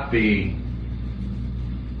would not be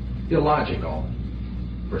illogical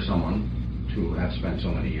for someone to have spent so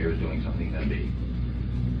many years doing something then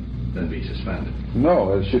be suspended.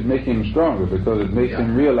 No, it should make him stronger because it makes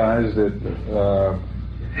him realize that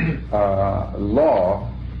law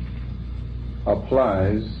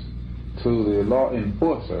applies to the law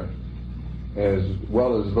enforcer as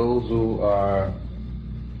well as those who are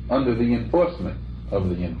under the enforcement of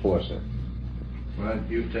the enforcer. Well,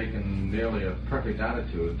 you've taken nearly a perfect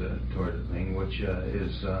attitude toward the thing, which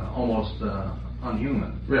is almost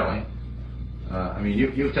unhuman, really. I mean,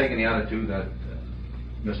 you've taken the attitude that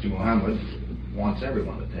Mr. Muhammad wants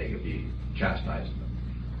everyone to take if he chastises them.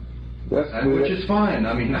 Which is fine.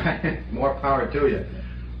 I mean, more power to you.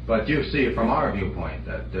 But you see from our viewpoint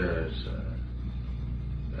that there's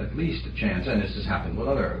at least a chance, and this has happened with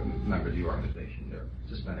other members of the organization, they're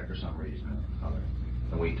suspended for some reason or other.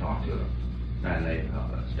 And we talk to them, and they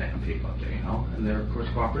stand people up there, and they're, of course,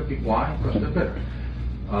 cooperative. Why? Because they're bitter.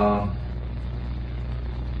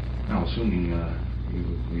 Now, assuming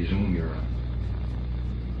you resume your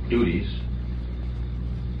duties,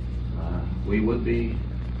 we would be,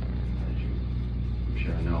 as you I'm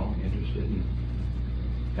sure know, interested in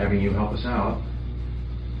having you help us out.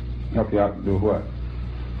 Help you out to do what?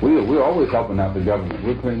 We're always helping out the government.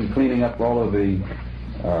 We're cleaning up all of the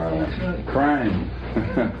crime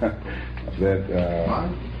that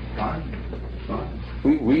Fine.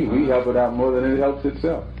 we help it out more than it helps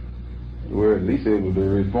itself. We're at least able to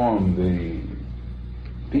reform the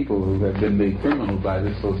people who have been made criminals by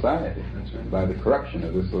this society, by the corruption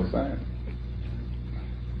of this society.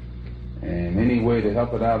 And any way to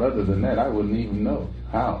help it out other than that, I wouldn't even know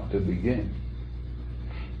how to begin.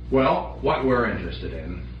 Well, what we're interested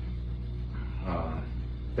in,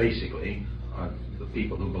 basically, are the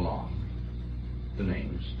people who belong, the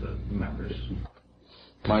names, the members.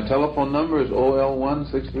 My telephone number is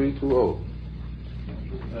OL16320.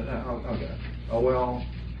 I'll get it. OL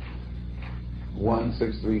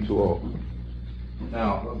 16320.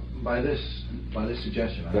 Now, by this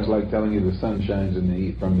suggestion, that's like telling you the sun shines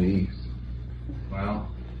from the east. Well,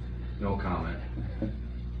 no comment.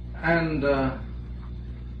 And the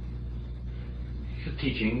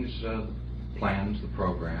teachings, plans, the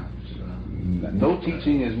programs. No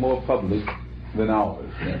teaching is more public than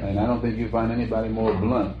ours, and I don't think you find anybody more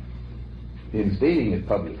blunt in stating it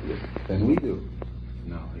publicly than we do.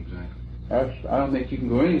 No, exactly. I don't think you can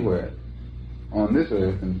go anywhere on this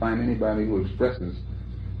earth and find anybody who expresses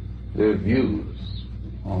their views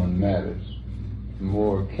on matters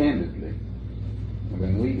more candidly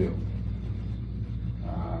than we do.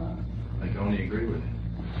 I can only agree with you.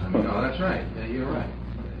 I mean, no, that's right. You're right.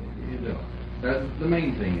 You do. The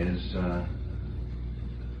main thing is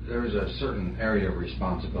there is a certain area of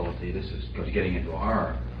responsibility. This is getting into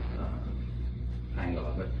our angle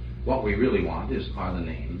of it. What we really want are the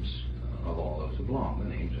names of all those who belong. The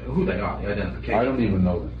names, who they are, the identification. I don't even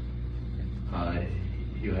know them.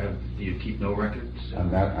 Do you keep no records?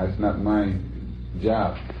 That's not my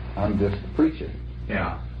job. I'm just a preacher.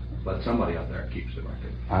 Yeah, but somebody out there keeps the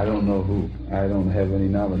record. I don't know who. I don't have any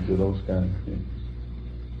knowledge of those kinds of things.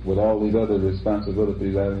 With all these other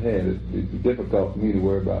responsibilities I've had, it'd be difficult for me to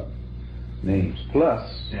worry about names.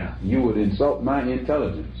 Plus, you would insult my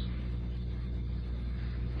intelligence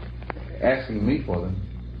asking me for them.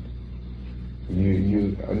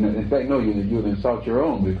 In fact, no, you would insult your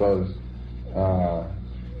own, because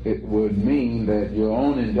it would mean that your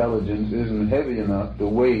own intelligence isn't heavy enough to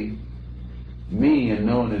weigh me and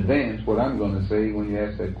know in advance what I'm going to say when you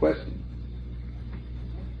ask that question.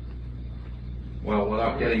 Well,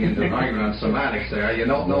 without getting into an argument on semantics there, you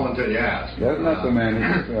don't know until you ask. That's not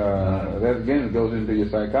semantics. That, again, goes into your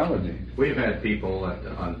psychology. We've had people,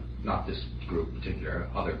 not this group in particular,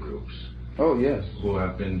 other groups. Oh, yes. Who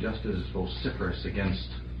have been just as vociferous against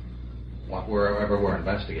whatever we're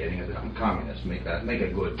investigating as communists. Make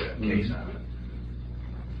a good case out of it.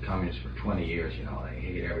 Communists for 20 years, they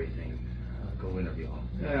hate everything. Go interview them.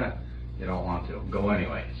 Yeah, You don't want to. Go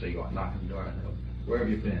anyway. So you go knock on the door and they go, where have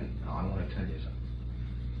you been? Oh, I want to tell you something.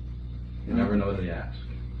 You never know what they ask.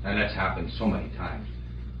 And that's happened so many times.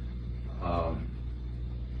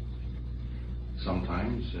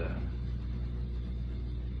 Sometimes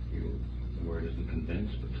the word isn't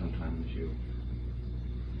convinced, but sometimes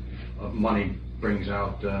money brings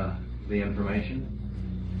out the information.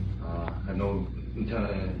 I have no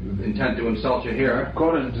intent to insult you here.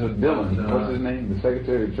 According to Dillon, what's his name, the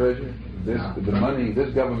Secretary of Treasury,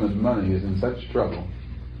 this government's money is in such trouble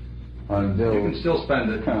until you can still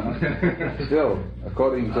spend it. Still,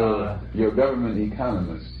 according to your government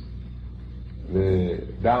economists, the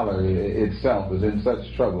dollar itself is in such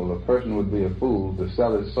trouble. A person would be a fool to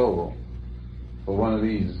sell his soul for one of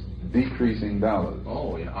these decreasing dollars.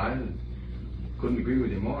 Oh, yeah, I couldn't agree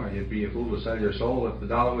with you more. You'd be a fool to sell your soul if the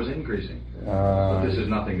dollar was increasing. But this has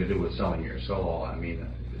nothing to do with selling your soul. I mean,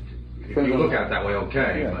 if you look at it that way,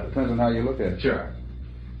 okay. Yeah, but depends on how you look at it. Sure.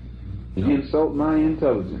 You insult my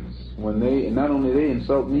intelligence when they, not only they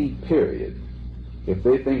insult me, period, if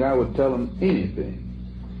they think I would tell them anything.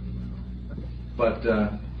 But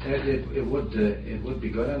it would be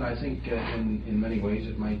good, and I think in many ways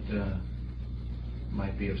it might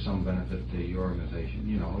be of some benefit to your organization.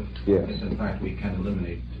 You know, if in fact we can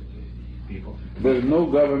eliminate people. There's no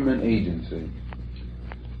government agency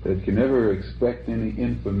that can ever expect any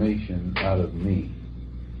information out of me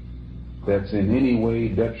that's in any way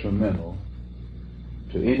detrimental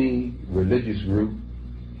to any religious group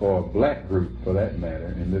or black group, for that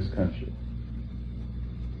matter, in this country.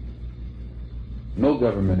 No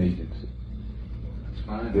government agency. That's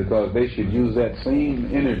fine. Because they should use that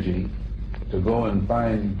same energy to go and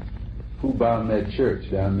find who bombed that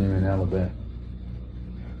church down there in Alabama.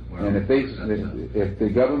 Well, and if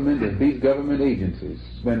these government agencies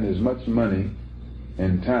spend as much money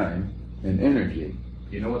and time and energy.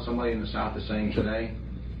 You know what somebody in the South is saying today?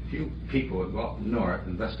 Few people would go up north,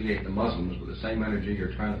 investigate the Muslims with the same energy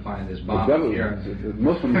you're trying to find this bomb here. The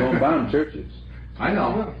Muslims don't bomb churches. I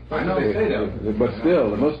know. They say that. But still,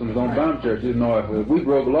 the Muslims don't bomb churches. No, if we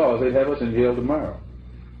broke laws, they'd have us in jail tomorrow.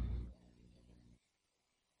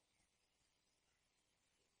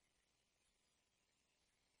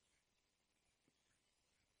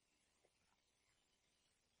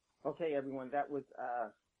 Okay, everyone, that was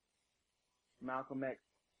Malcolm X.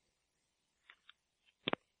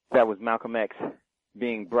 That was Malcolm X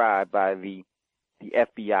being bribed by the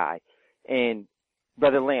FBI. And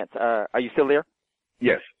Brother Lance, are you still there?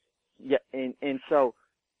 Yes. Yeah, and so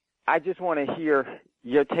I just want to hear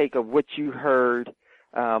your take of what you heard,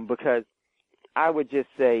 because I would just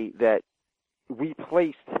say that we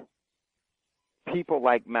placed people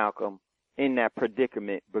like Malcolm in that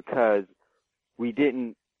predicament because we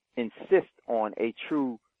didn't insist on a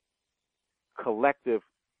true collective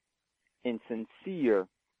and sincere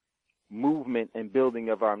movement and building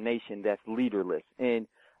of our nation that's leaderless. And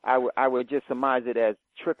I would just surmise it as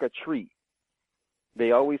trick or treat.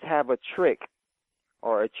 They always have a trick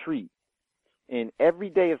or a treat. And every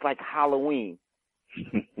day is like Halloween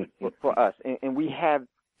for us. And we have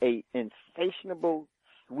a insatiable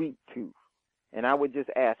sweet tooth. And I would just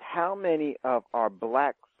ask, how many of our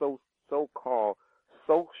black so-called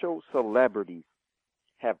social celebrities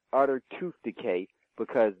have utter tooth decay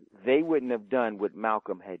because they wouldn't have done what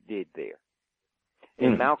Malcolm had did there?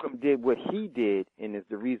 And Malcolm did what he did, and is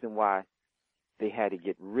the reason why they had to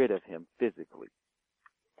get rid of him physically.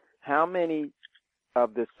 How many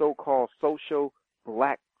of the so-called social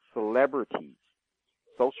black celebrities,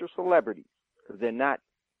 social celebrities, because they're not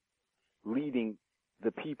leading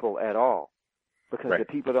the people at all, because the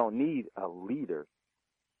people don't need a leader.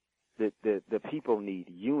 The people need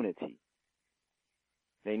unity.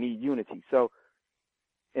 They need unity. So,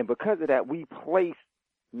 and because of that, we placed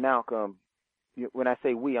Malcolm. When I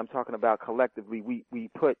say we, I'm talking about collectively. We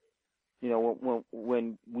put,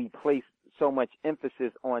 when we place so much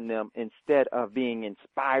emphasis on them instead of being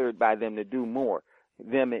inspired by them to do more,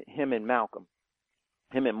 him and Malcolm,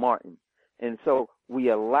 him and Martin. And so we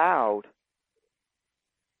allowed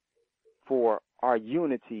for our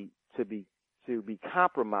unity to be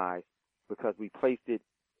compromised because we placed it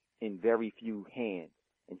in very few hands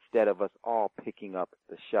instead of us all picking up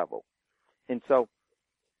the shovel. And so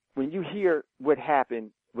when you hear what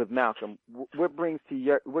happened with Malcolm,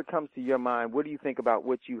 what comes to your mind? What do you think about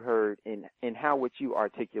what you heard, and how would you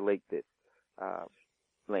articulate this,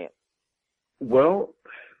 Lance? Well,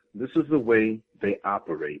 this is the way they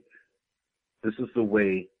operate. This is the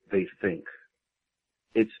way they think.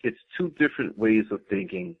 It's two different ways of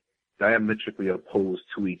thinking, diametrically opposed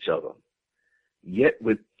to each other. Yet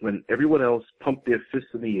when everyone else pumped their fists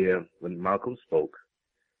in the air when Malcolm spoke,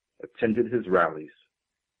 attended his rallies.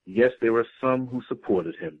 Yes, there were some who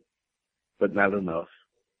supported him, but not enough.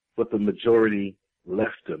 But the majority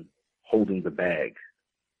left him holding the bag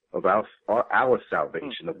of our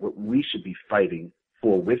salvation, of what we should be fighting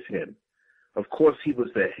for with him. Of course, he was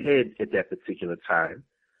the head at that particular time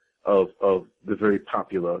of the very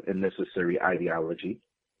popular and necessary ideology,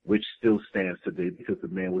 which still stands today because the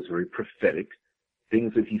man was very prophetic.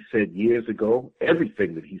 Things that he said years ago,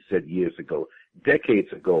 everything that he said years ago,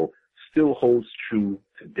 decades ago, still holds true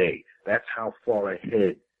today. That's how far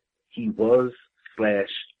ahead he was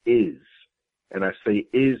 / is. And I say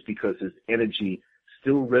is because his energy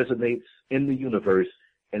still resonates in the universe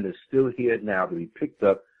and is still here now to be picked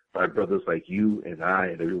up by brothers like you and I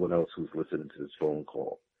and everyone else who's listening to this phone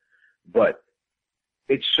call. But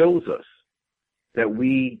it shows us that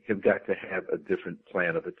we have got to have a different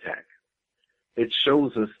plan of attack. It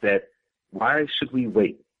shows us that why should we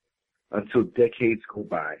wait until decades go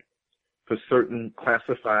by for certain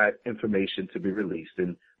classified information to be released?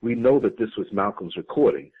 And we know that this was Malcolm's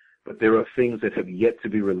recording, but there are things that have yet to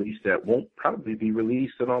be released that won't probably be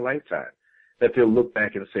released in our lifetime, that they'll look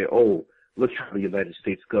back and say, oh, look how the United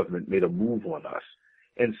States government made a move on us.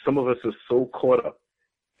 And some of us are so caught up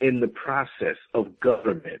in the process of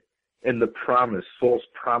government and the false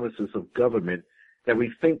promises of government, that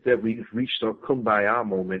we think that we've reached our kumbaya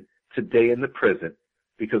moment today in the present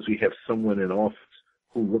because we have someone in office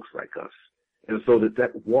who looks like us. And so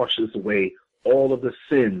that washes away all of the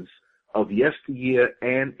sins of yesteryear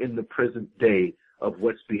and in the present day of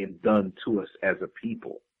what's being done to us as a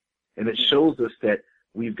people. And it shows us that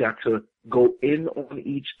we've got to go in on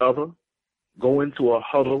each other, go into a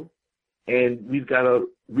huddle, and we've got to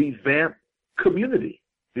revamp community.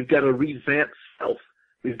 We've got to revamp self.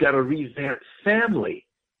 We've got to revamp family.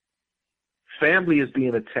 Family is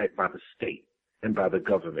being attacked by the state and by the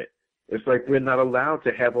government. It's like we're not allowed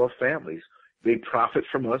to have our families. They profit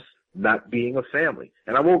from us not being a family.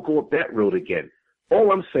 And I won't go up that road again.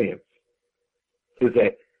 All I'm saying is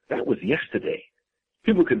that was yesterday.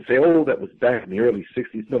 People can say, oh, that was back in the early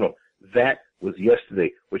 60s. No, that was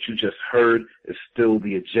yesterday. What you just heard is still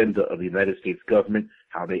the agenda of the United States government,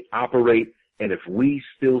 how they operate. And if we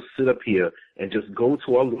still sit up here and just go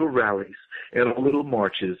to our little rallies and our little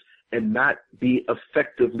marches and not be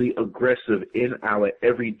effectively aggressive in our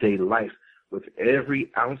everyday life with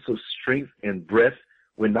every ounce of strength and breath,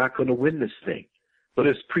 we're not going to win this thing. But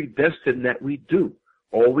it's predestined that we do.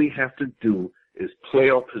 All we have to do is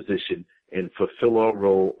play our position and fulfill our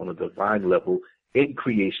role on a divine level in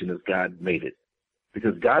creation as God made it.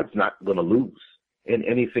 Because God's not going to lose, and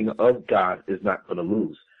anything of God is not going to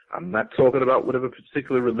lose. I'm not talking about whatever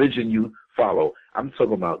particular religion you follow. I'm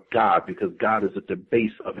talking about God, because God is at the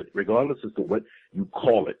base of it, regardless as to what you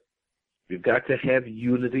call it. We've got to have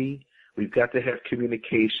unity. We've got to have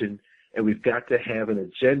communication. And we've got to have an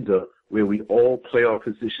agenda where we all play our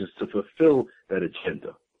positions to fulfill that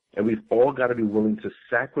agenda. And we've all got to be willing to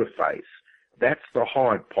sacrifice. That's the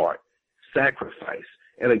hard part, sacrifice.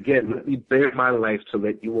 And again, let me bare my life to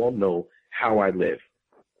let you all know how I live.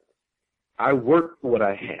 I work for what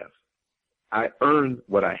I have. I earn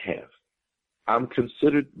what I have. I'm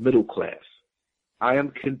considered middle class. I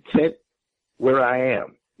am content where I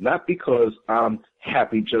am, not because I'm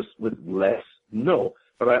happy just with less, no,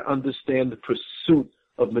 but I understand the pursuit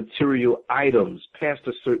of material items past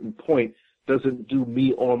a certain point doesn't do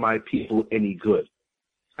me or my people any good.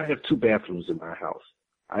 I have 2 bathrooms in my house.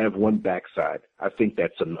 I have 1 backside. I think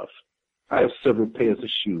that's enough. I have several pairs of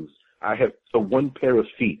shoes. I have 1 pair of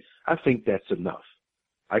feet. I think that's enough.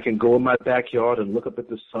 I can go in my backyard and look up at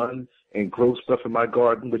the sun and grow stuff in my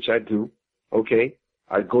garden, which I do. Okay?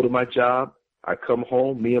 I go to my job. I come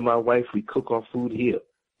home. Me and my wife, we cook our food here.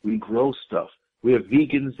 We grow stuff. We're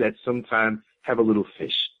vegans that sometimes have a little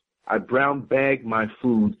fish. I brown bag my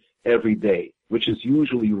food every day, which is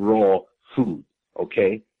usually raw food.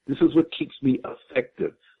 Okay? This is what keeps me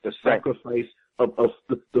effective, the sacrifice of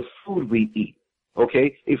the food we eat.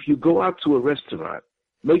 Okay? If you go out to a restaurant,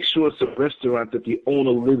 make sure it's a restaurant that the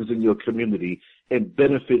owner lives in your community and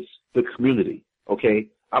benefits the community. Okay?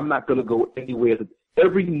 I'm not going to go anywhere.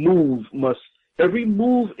 Every move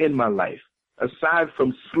in my life, aside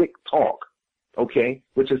from slick talk, okay,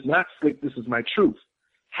 which is not slick, this is my truth,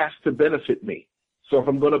 has to benefit me. So if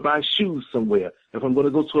I'm going to buy shoes somewhere, if I'm going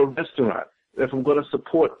to go to a restaurant, if I'm going to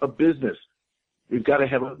support a business, we've got to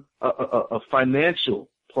have a financial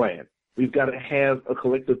plan. We've got to have a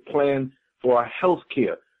collective plan for our health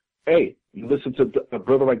care. Hey, you listen to a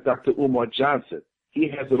brother like Dr. Umar Johnson. He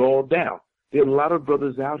has it all down. There are a lot of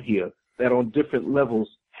brothers out here that on different levels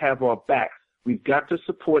have our backs. We've got to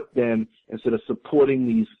support them instead of supporting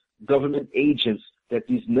these government agents that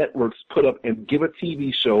these networks put up and give a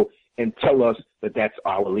TV show and tell us that that's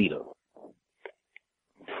our leader.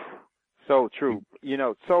 So true.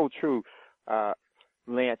 So true,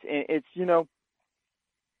 Lance. And it's,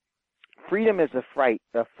 freedom is a fight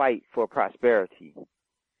for prosperity.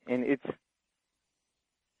 And it's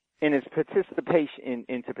participation,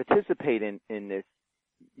 and to participate in this,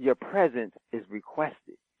 your presence is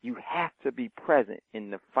requested. You have to be present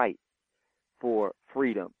in the fight for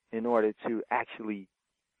freedom in order to actually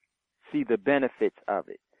see the benefits of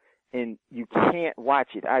it. And you can't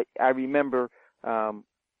watch it. I remember,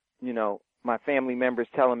 my family members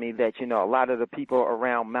telling me that, a lot of the people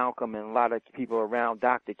around Malcolm and a lot of people around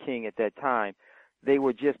Dr. King at that time, they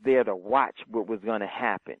were just there to watch what was going to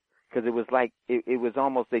happen. Because it was like, it was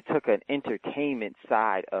almost, they took an entertainment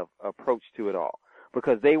side of approach to it all.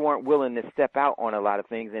 Because they weren't willing to step out on a lot of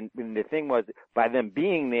things. And the thing was, by them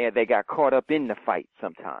being there, they got caught up in the fight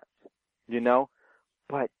sometimes,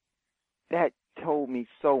 But that told me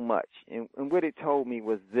so much. And what it told me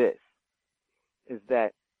was this, is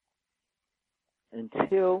that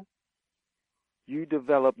until you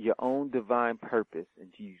develop your own divine purpose and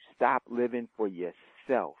you stop living for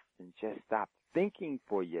yourself and just stop thinking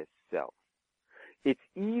for yourself, it's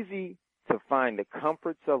easy to find the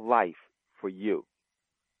comforts of life for you,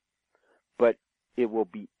 but it will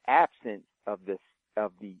be absent of the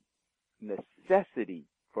necessity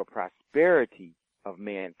for prosperity of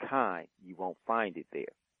mankind. You won't find it there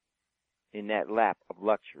in that lap of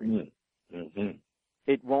luxury. Mm-hmm.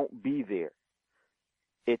 It won't be there.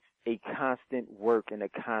 It's a constant work and a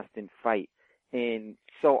constant fight. And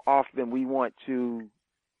so often we want to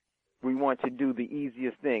do the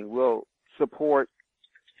easiest thing. We'll support,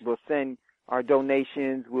 we'll send our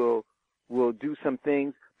donations, we'll do some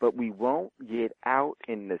things, but we won't get out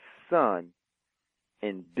in the sun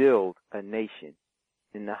and build a nation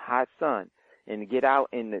in the hot sun, and get out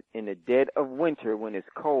in the dead of winter when it's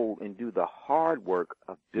cold and do the hard work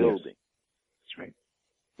of building. Yes. That's right.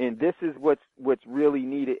 And this is what's really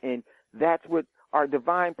needed, and that's what our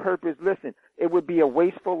divine purpose. Listen, it would be a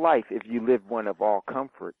wasteful life if you lived one of all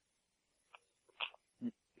comfort.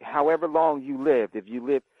 However long you lived, if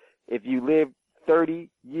you lived 30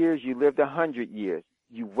 years, you lived 100 years.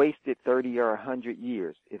 You wasted 30 or 100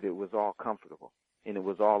 years if it was all comfortable and it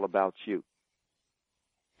was all about you.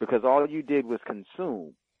 Because all you did was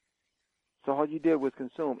consume. So all you did was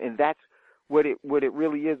consume, and that's what it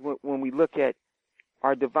really is when we look at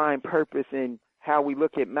our divine purpose and how we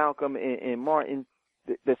look at Malcolm and Martin,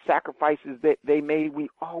 the sacrifices that they made. We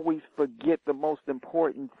always forget the most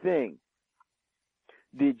important thing.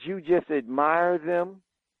 Did you just admire them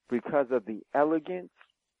because of the elegance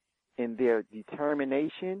and their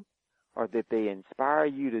determination, or did they inspire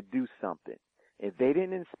you to do something? If they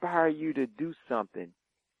didn't inspire you to do something,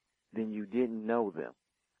 then you didn't know them.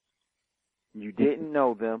 You didn't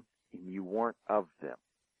know them, and you weren't of them.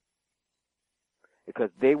 Because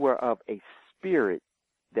they were of a spirit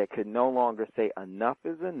that could no longer say, enough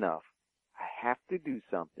is enough. I have to do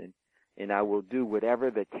something, and I will do whatever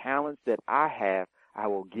the talents that I have, I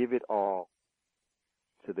will give it all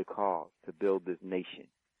to the cause to build this nation.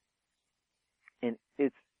 And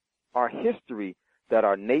it's our history that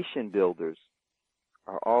our nation builders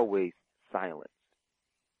are always silenced.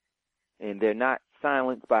 And they're not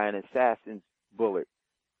silenced by an assassin's bullet.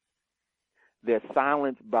 They're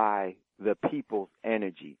silenced by the people's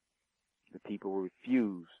energy. The people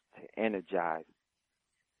refuse to energize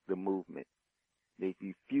the movement. They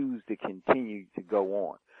refuse to continue to go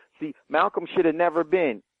on. See, Malcolm should have never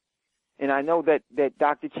been, and I know that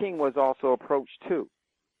Dr. King was also approached too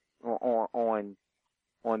on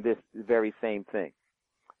this very same thing.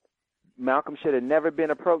 Malcolm should have never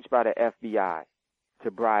been approached by the FBI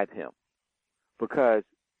to bribe him. Because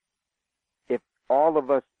if all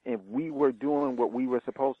of us, if we were doing what we were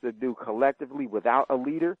supposed to do collectively without a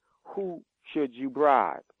leader, who should you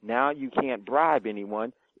bribe? Now you can't bribe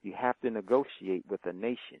anyone. You have to negotiate with a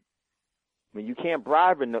nation. When you can't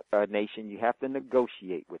bribe a nation, you have to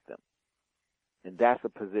negotiate with them. And that's a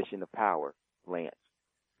position of power, Lance.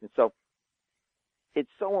 And so it's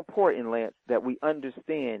so important, Lance, that we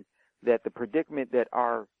understand that the predicament that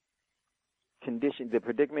our condition, the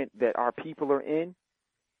predicament that our people are in,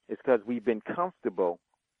 is because we've been comfortable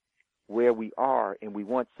where we are, and we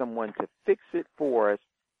want someone to fix it for us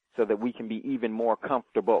so that we can be even more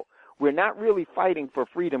comfortable. We're not really fighting for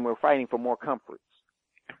freedom, we're fighting for more comforts.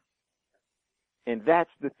 And that's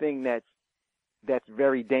the thing that's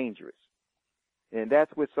very dangerous. And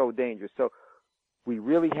that's what's so dangerous. So we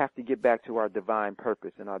really have to get back to our divine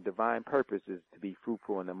purpose, and our divine purpose is to be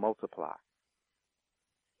fruitful and to multiply.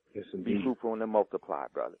 Yes, indeed. Be fruitful and to multiply,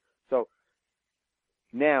 brother. So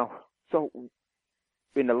Now, so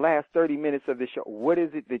in the last 30 minutes of the show, what is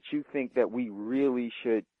it that you think that we really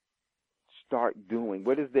should start doing?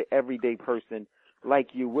 What is the everyday person like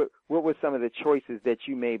you? What were some of the choices that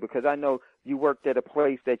you made? Because I know you worked at a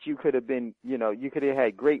place that you could have been, you could have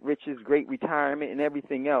had great riches, great retirement, and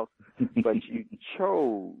everything else, but you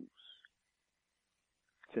chose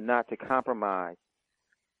to not to compromise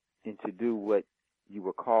and to do what you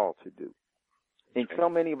were called to do. And so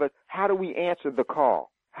many of us, how do we answer the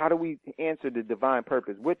call? How do we answer the divine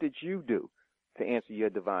purpose? What did you do to answer your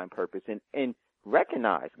divine purpose and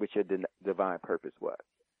recognize what your divine purpose was?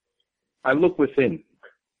 I looked within.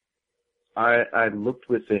 I looked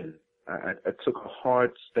within. I took a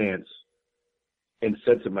hard stance and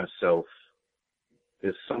said to myself,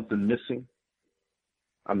 there's something missing.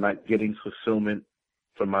 I'm not getting fulfillment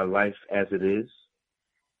from my life as it is.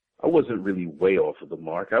 I wasn't really way off of the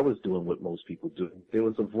mark. I was doing what most people do. There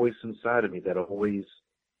was a voice inside of me that always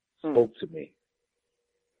spoke to me.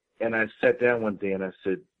 And I sat down one day and I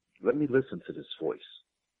said, let me listen to this voice.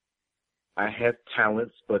 I have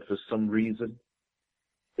talents, but for some reason,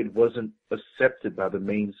 it wasn't accepted by the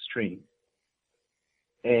mainstream.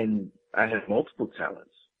 And I had multiple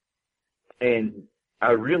talents. And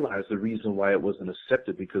I realized the reason why it wasn't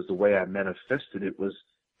accepted because the way I manifested it was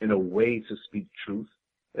in a way to speak truth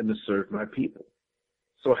and to serve my people.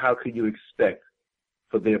 So how can you expect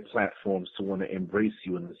for their platforms to want to embrace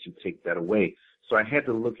you unless you take that away? So I had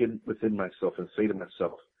to look within myself and say to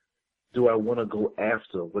myself, do I want to go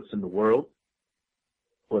after what's in the world,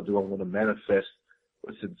 or do I want to manifest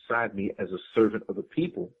what's inside me as a servant of the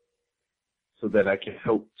people so that I can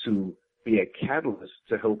help to be a catalyst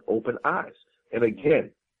to help open eyes? And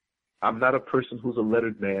again, I'm not a person who's a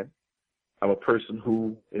lettered man. I'm a person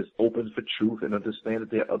who is open for truth and understand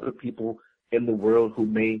that there are other people in the world who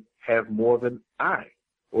may have more than I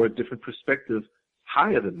or a different perspective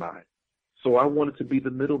higher than mine. So I wanted to be the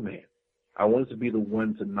middleman. I wanted to be the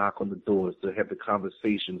one to knock on the doors, to have the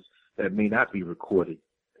conversations that may not be recorded,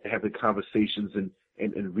 to have the conversations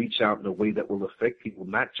and reach out in a way that will affect people,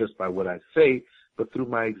 not just by what I say, but through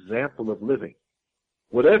my example of living.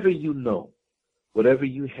 Whatever you know, whatever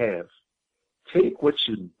you have, take what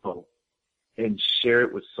you know and share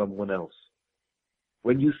it with someone else.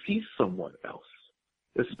 When you see someone else,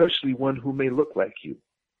 especially one who may look like you,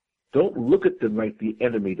 don't look at them like the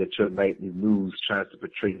enemy that your nightly news tries to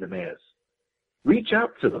portray them as. Reach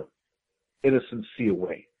out to them in a sincere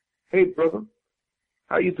way. Hey, brother,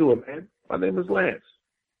 how you doing, man? My name is Lance.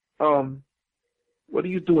 What are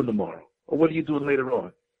you doing tomorrow? Or what are you doing later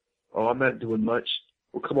on? Oh, I'm not doing much.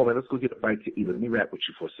 Well, come on, man, let's go get a bite to eat. Let me rap with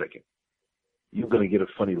you for a second. You're going to get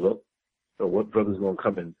a funny look. So what brother's going to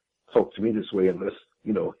come and talk to me this way unless,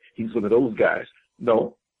 he's one of those guys?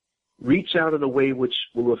 No. Reach out in a way which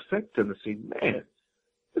will affect them and say, man,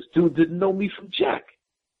 this dude didn't know me from Jack.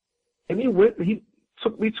 And he went and he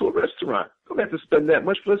took me to a restaurant. Don't have to spend that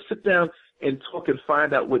much, but let's sit down and talk and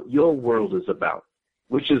find out what your world is about,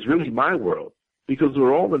 which is really my world, because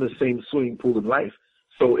we're all in the same swimming pool in life.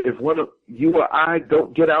 So if one of you or I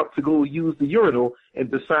don't get out to go use the urinal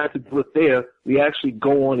and decide to do it there, we actually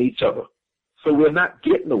go on each other. So we're not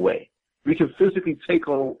getting away. We can physically take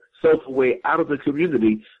ourselves away out of the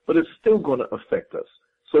community, but it's still going to affect us.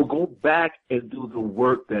 So go back and do the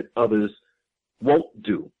work that others won't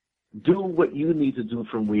do. Do what you need to do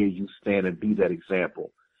from where you stand and be that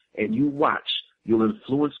example. And you watch. You'll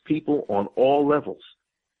influence people on all levels.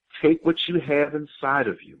 Take what you have inside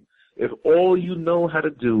of you. If all you know how to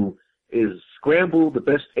do is scramble the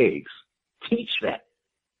best eggs, teach that.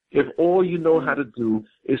 If all you know how to do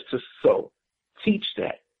is to sew, teach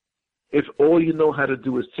that. If all you know how to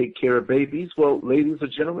do is take care of babies, well, ladies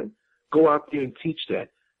and gentlemen, go out there and teach that.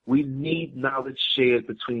 We need knowledge shared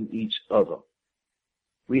between each other.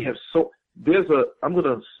 We have I'm going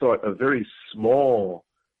to start a very small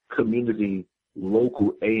community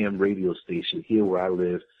local AM radio station here where I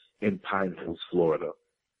live in Pine Hills, Florida,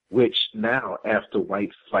 which now, after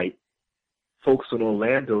white flight, folks in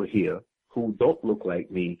Orlando here who don't look like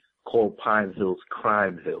me call Pine Hills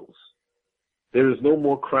Crime Hills. There is no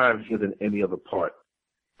more crime here than any other part,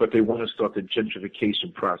 but they want to start the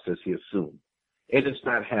gentrification process here soon. And it's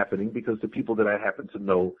not happening because the people that I happen to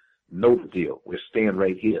know the deal. We're staying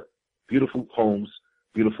right here. Beautiful homes,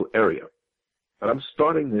 beautiful area. But I'm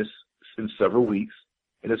starting this in several weeks,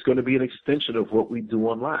 and it's going to be an extension of what we do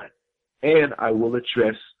online. And I will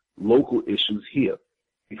address local issues here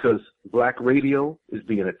because black radio is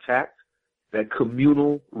being attacked. That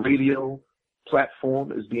communal radio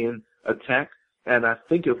platform is being attacked. And I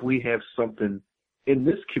think if we have something in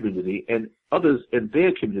this community and others in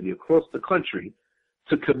their community across the country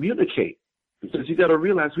to communicate Because you got to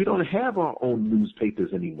realize we don't have our own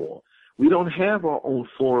newspapers anymore. We don't have our own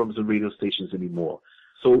forums and radio stations anymore.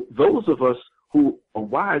 So those of us who are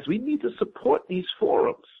wise, we need to support these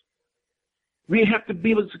forums. We have to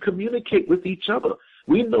be able to communicate with each other.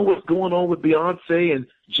 We know what's going on with Beyonce and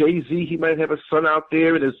Jay-Z. He might have a son out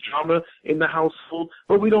there and there's drama in the household,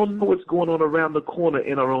 but we don't know what's going on around the corner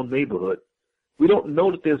in our own neighborhood. We don't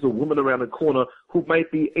know that there's a woman around the corner who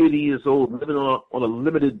might be 80 years old, living on a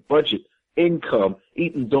limited budget income,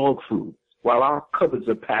 eating dog food, while our cupboards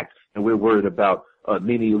are packed and we're worried about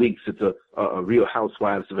Nene Leakes at the Real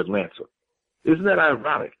Housewives of Atlanta. Isn't that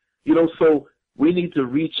ironic? So we need to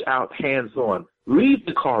reach out hands-on. Leave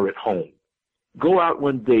the car at home. Go out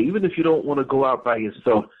one day. Even if you don't want to go out by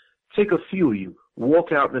yourself, take a few of you,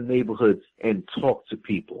 walk out in the neighborhood and talk to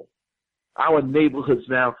people. Our neighborhoods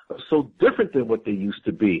now are so different than what they used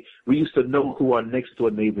to be. We used to know who our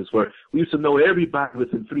next-door neighbors were. We used to know everybody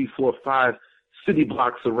within 3, 4, 5 city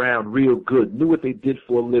blocks around real good, knew what they did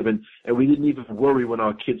for a living, and we didn't even worry when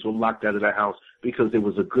our kids were locked out of the house because there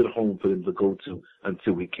was a good home for them to go to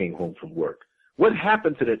until we came home from work. What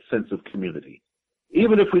happened to that sense of community?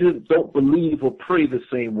 Even if we don't believe or pray the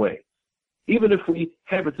same way, even if we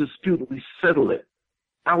have a dispute, we settle it.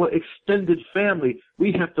 Our extended family,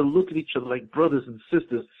 we have to look at each other like brothers and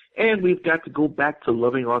sisters, and we've got to go back to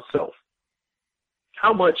loving ourselves.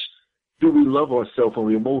 How much do we love ourselves when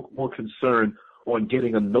we're more concerned on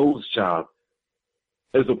getting a nose job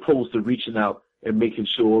as opposed to reaching out and making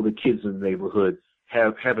sure all the kids in the neighborhood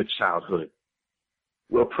have a childhood?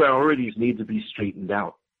 Well, priorities need to be straightened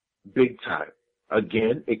out big time.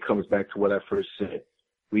 Again, it comes back to what I first said.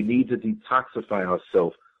 We need to detoxify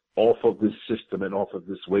ourselves off of this system and off of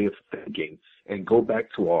this way of thinking and go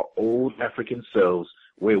back to our old African selves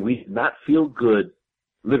where we not feel good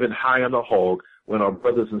living high on the hog when our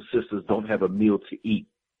brothers and sisters don't have a meal to eat.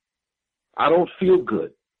 I don't feel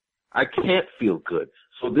good. I can't feel good.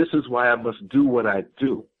 So this is why I must do what I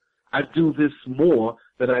do. I do this more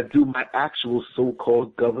than I do my actual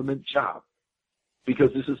so-called government job because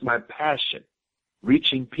this is my passion,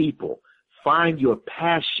 reaching people. Find your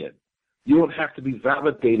passion. You don't have to be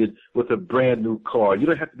validated with a brand new car. You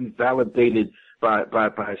don't have to be validated by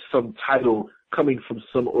some title coming from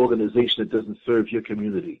some organization that doesn't serve your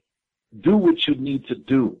community. Do what you need to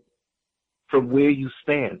do from where you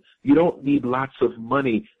stand. You don't need lots of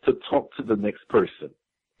money to talk to the next person.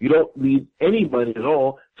 You don't need any money at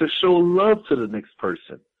all to show love to the next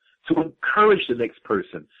person, to encourage the next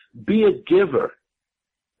person. Be a giver.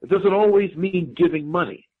 It doesn't always mean giving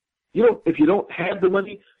money. If you don't have the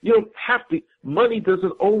money, you don't have to. Money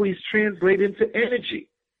doesn't always translate into energy.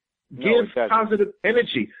 Give positive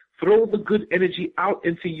energy. Throw the good energy out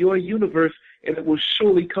into your universe, and it will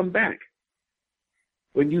surely come back.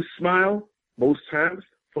 When you smile, most times,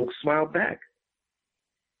 folks smile back.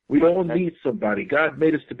 We all need somebody. God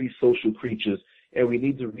made us to be social creatures, and we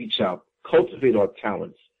need to reach out, cultivate our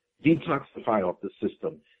talents, detoxify off the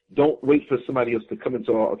system. Don't wait for somebody else to come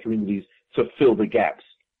into our communities to fill the gaps.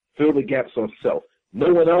 Fill the gaps ourselves.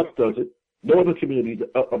 No one else does it. No other community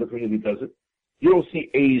does it. You don't see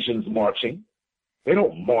Asians marching. They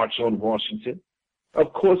don't march on Washington.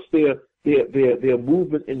 Of course, their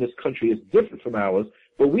movement in this country is different from ours,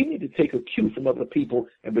 but we need to take a cue from other people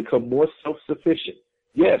and become more self-sufficient.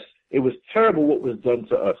 Yes, it was terrible what was done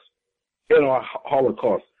to us in our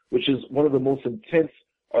Holocaust, which is one of the most intense,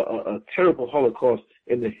 terrible Holocausts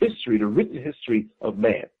in the written history of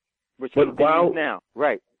man. Which continues now,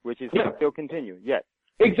 right? Which is still continuing, yes.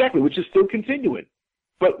 Exactly, which is still continuing.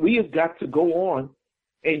 But we have got to go on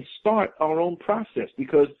and start our own process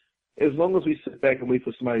because as long as we sit back and wait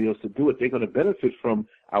for somebody else to do it, they're going to benefit from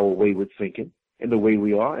our wayward thinking and the way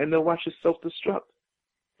we are, and they'll watch us self-destruct.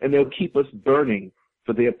 And they'll keep us burning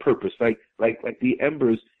for their purpose, like the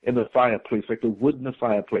embers in the fireplace, like the wood in the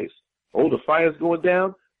fireplace. Oh, the fire's going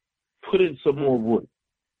down? Put in some more wood.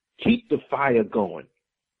 Keep the fire going.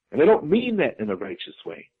 And they don't mean that in a righteous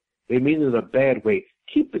way. They mean it in a bad way.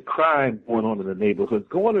 Keep the crime going on in the neighborhoods.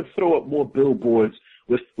 Go on and throw up more billboards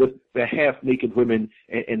with the half-naked women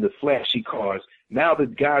and the flashy cars. Now the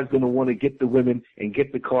guy's going to want to get the women and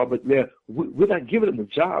get the car, but we're not giving them the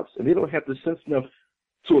jobs, and they don't have the sense enough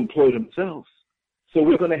to employ themselves. So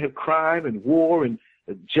we're going to have crime and war and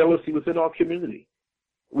jealousy within our community.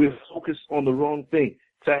 We're focused on the wrong thing.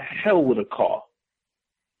 To hell with a car.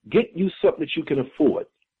 Get you something that you can afford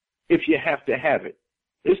if you have to have it.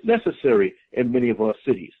 It's necessary in many of our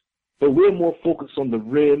cities. But we're more focused on the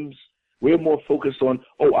rims. We're more focused on,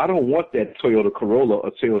 I don't want that Toyota Corolla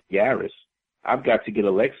or Toyota Yaris. I've got to get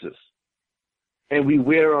a Lexus. And we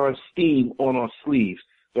wear our esteem on our sleeves,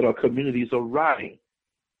 but our communities are rotting.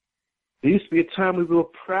 There used to be a time we were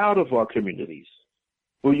proud of our communities,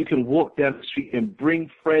 where you can walk down the street and bring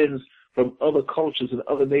friends from other cultures and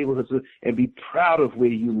other neighborhoods and be proud of where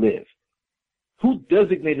you live. Who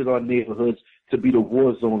designated our neighborhoods to be the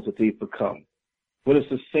war zones that they've become? When it's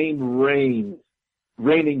the same rain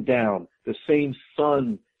raining down, the same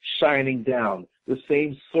sun shining down, the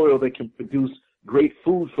same soil that can produce great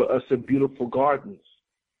food for us and beautiful gardens.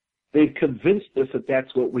 They've convinced us that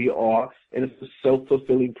that's what we are, and it's a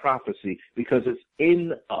self-fulfilling prophecy because it's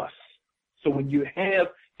in us. So when you have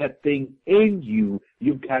that thing in you,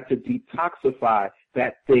 you've got to detoxify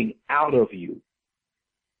that thing out of you.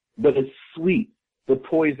 But it's sweet. The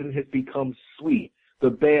poison has become sweet. The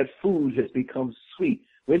bad food has become sweet.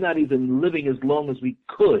 We're not even living as long as we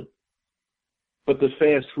could. But the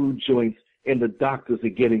fast food joints and the doctors are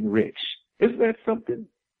getting rich. Isn't that something?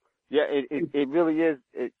 Yeah, it really is,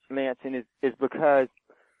 Lance, and it's because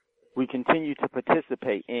we continue to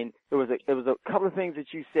participate. And it was a couple of things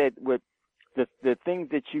that you said with the things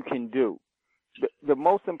that you can do. The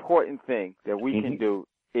most important thing that we can do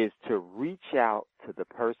is to reach out to the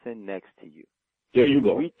person next to you. There you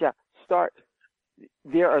go. Reach out. Start.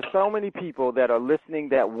 There are so many people that are listening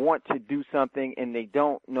that want to do something and they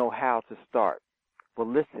don't know how to start. Well,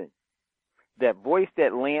 listen, that voice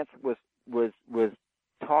that Lance was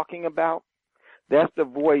talking about, that's the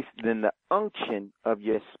voice, then the unction of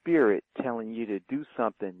your spirit telling you to do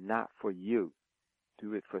something not for you.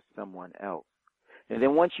 Do it for someone else. And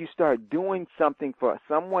then once you start doing something for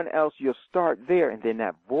someone else, you'll start there, and then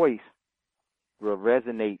that voice will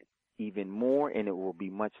resonate even more, and it will be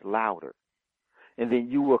much louder. And then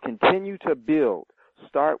you will continue to build.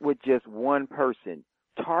 Start with just one person.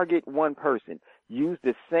 Target one person. Use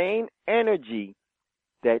the same energy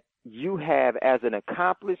that you have as an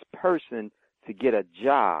accomplished person to get a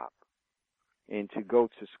job and to go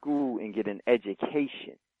to school and get an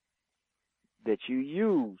education that you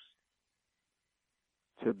use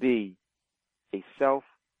to be a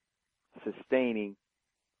self-sustaining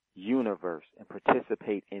universe and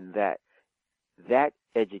participate in that. That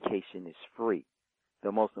education is free.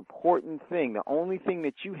 The most important thing, the only thing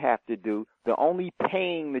that you have to do, the only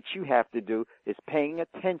paying that you have to do is paying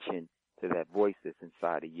attention to that voice that's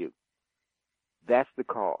inside of you. That's the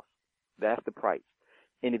cost. That's the price.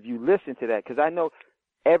 And if you listen to that, because I know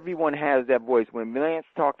everyone has that voice. When Lance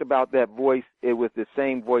talked about that voice, it was the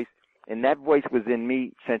same voice, and that voice was in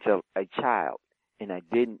me since a child, and I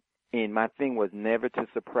didn't, and my thing was never to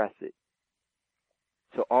suppress it,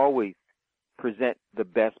 to always present the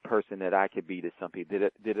best person that I could be to some people.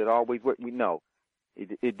 Did it always work? No,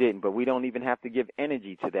 it didn't, but we don't even have to give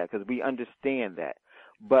energy to that because we understand that.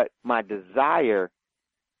 But my desire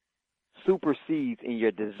supersedes, and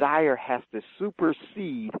your desire has to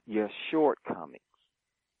supersede your shortcomings.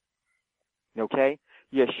 Okay?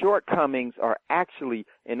 Your shortcomings are actually,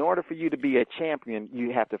 in order for you to be a champion,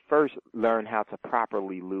 you have to first learn how to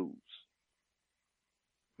properly lose.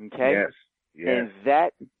 Okay? Yes. Yes. And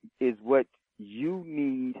that is what you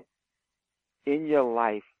need in your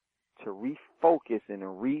life to refocus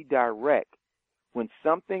and redirect. When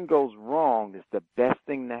something goes wrong, it's the best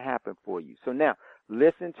thing to happen for you. So now,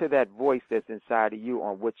 listen to that voice that's inside of you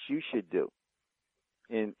on what you should do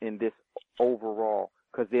in this overall,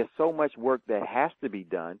 because there's so much work that has to be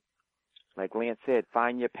done. Like Lance said,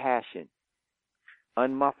 find your passion.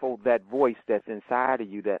 Unmuffle that voice that's inside of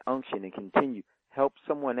you, that unction, and continue. Help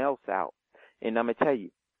someone else out. And I'm going to tell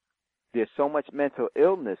you, there's so much mental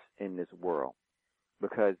illness in this world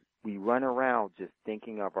because we run around just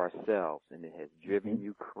thinking of ourselves, and it has driven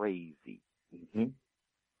you crazy.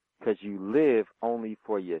 Because you live only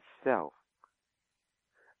for yourself.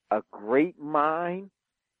 A great mind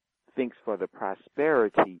thinks for the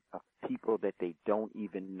prosperity of people that they don't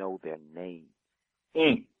even know their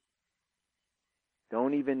names.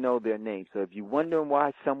 Don't even know their names. So if you're wondering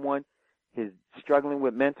why someone is struggling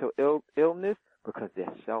with mental illness, because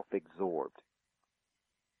they're self-absorbed.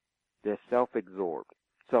 They're self-absorbed.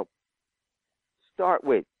 So start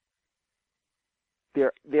with,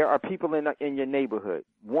 there are people in your neighborhood.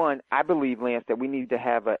 One, I believe, Lance, that we need to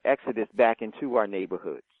have an exodus back into our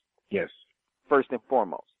neighborhoods. Yes. First and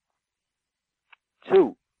foremost.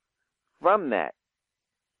 Two, from that,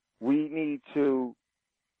 we need to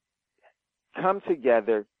come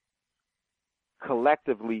together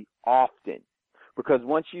collectively often. Because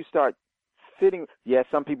once you start sitting, yes,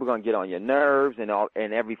 some people are going to get on your nerves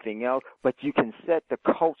and everything else, but you can set the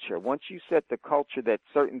culture. Once you set the culture that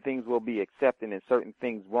certain things will be accepted and certain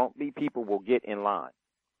things won't be, people will get in line.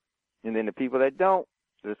 And then the people that don't,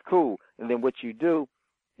 it's cool. And then what you do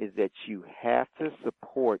is that you have to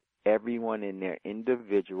support everyone in their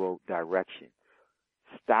individual direction.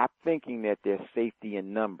 Stop thinking that there's safety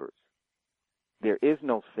in numbers. There is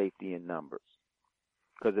no safety in numbers.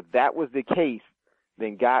 Because if that was the case,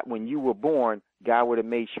 then God, when you were born, God would have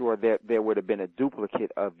made sure that there would have been a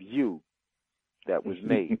duplicate of you that was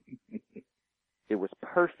made. It was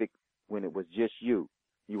perfect when it was just you.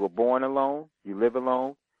 You were born alone, you live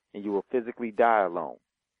alone, and you will physically die alone.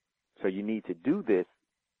 So you need to do this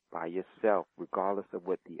by yourself, regardless of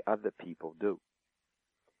what the other people do.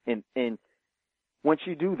 And once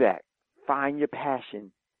you do that, find your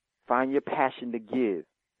passion to give,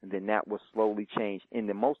 and then that will slowly change. And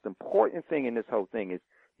the most important thing in this whole thing is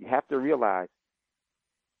you have to realize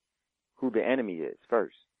who the enemy is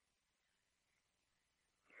first.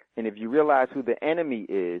 And if you realize who the enemy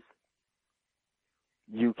is,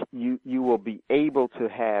 you will be able to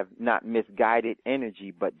have not misguided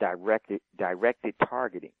energy, but directed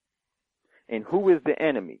targeting. And who is the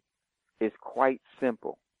enemy? It's quite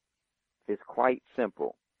simple. It's quite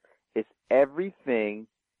simple. It's everything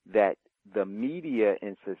that the media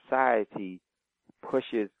and society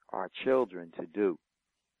pushes our children to do.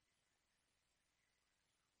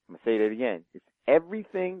 I'm going to say that again. It's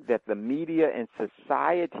everything that the media and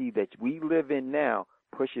society that we live in now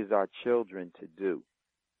pushes our children to do.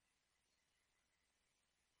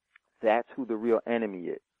 That's who the real enemy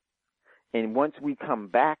is. And once we come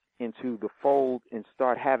back into the fold and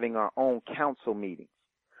start having our own council meetings,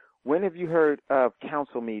 when have you heard of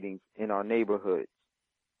council meetings in our neighborhoods?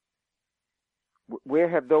 Where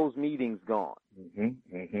have those meetings gone?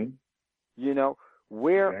 You know,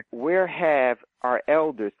 where have our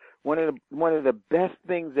elders? One of the best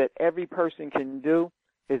things that every person can do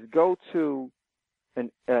is go to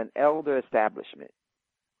an elder establishment.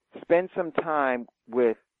 Spend some time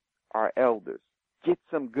with our elders. Get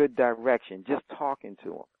some good direction, just talking to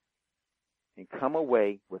them. And come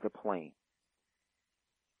away with a plan.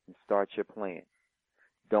 And start your plan.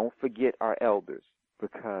 Don't forget our elders,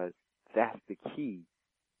 because that's the key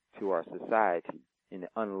to our society in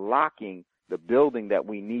unlocking the building that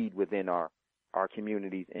we need within our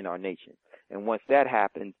communities in our nation. And once that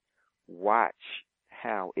happens, watch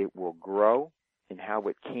how it will grow and how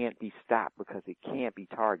it can't be stopped, because it can't be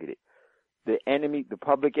targeted. The enemy, the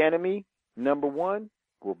public enemy, number one,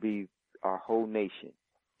 will be our whole nation.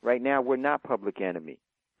 Right now, we're not public enemy,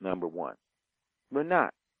 number one. We're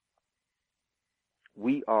not.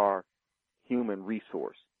 We are human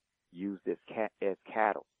resource used as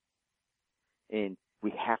cattle. And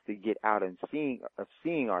we have to get out and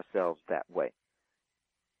seeing ourselves that way.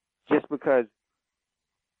 Just because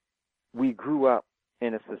we grew up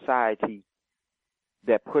in a society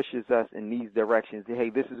that pushes us in these directions, hey,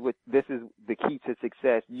 this is the key to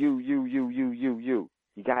success. You.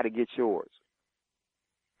 You got to get yours.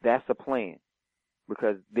 That's a plan,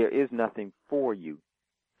 because there is nothing for you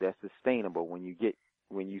that's sustainable when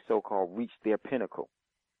you so-called reach their pinnacle.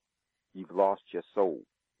 You've lost your soul.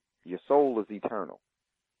 Your soul is eternal.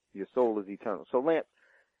 Your soul is eternal. So, Lance,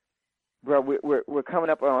 bro, we're coming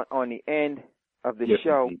up on the end of the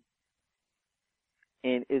show,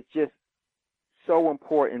 and it's just so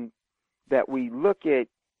important that we look at,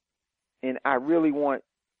 and I really want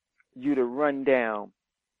you to run down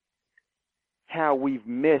how we've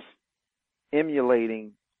missed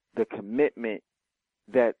emulating the commitment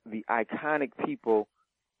that the iconic people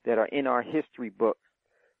that are in our history books,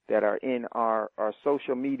 that are in our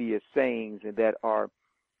social media sayings, and that are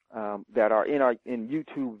in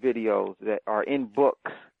YouTube videos, that are in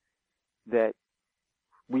books, that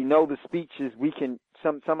we know the speeches. We can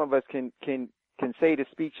some of us can say the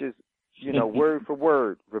speeches, word for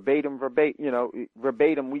word, verbatim.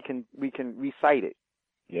 We can recite it.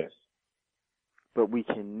 Yes. But we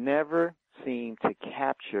can never seem to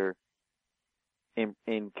capture and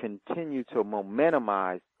continue to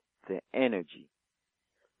momentumize the energy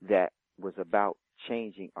that was about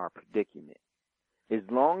changing our predicament. As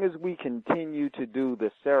long as we continue to do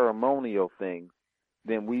the ceremonial things,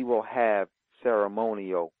 then we will have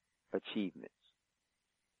ceremonial achievements.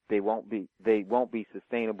 They won't be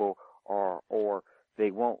sustainable, or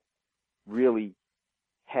they won't really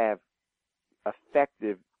have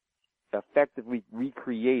effectively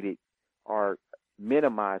recreated or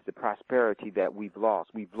minimize the prosperity that we've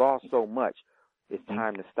lost. We've lost so much. It's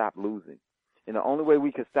time to stop losing. And the only way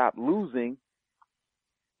we can stop losing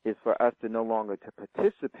is for us to no longer to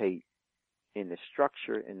participate in the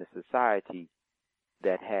structure in the society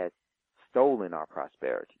that has stolen our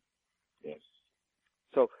prosperity. Yes.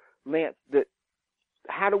 So, Lance,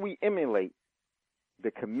 how do we emulate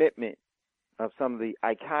the commitment of some of the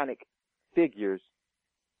iconic figures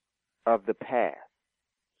of the past?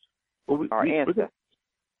 Well, our ancestors.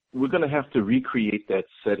 We're going to have to recreate that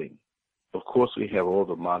setting. of course, we have all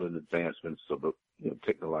the modern advancements of the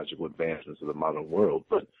technological advancements of the modern world,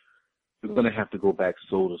 but we're going to have to go back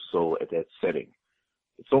soul to soul at that setting.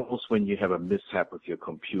 It's almost when you have a mishap with your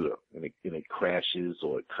computer and it crashes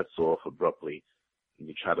or it cuts off abruptly and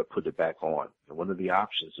you try to put it back on. And one of the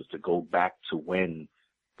options is to go back to when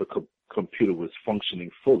the computer was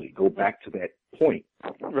functioning fully, go back to that point.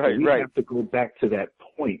 Right, we have to go back to that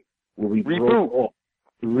point where we broke off.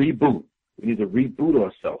 Reboot. We need to reboot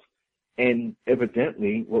ourselves. And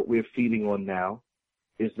evidently, what we're feeding on now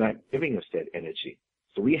is not giving us that energy.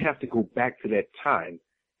 So we have to go back to that time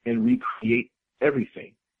and recreate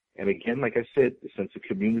everything. And again, like I said, the sense of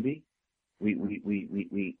community.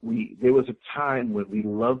 There was a time when we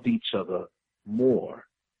loved each other more.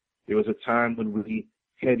 There was a time when we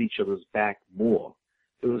had each other's back more.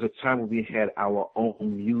 There was a time when we had our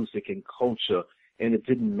own music and culture, and it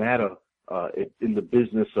didn't matter in the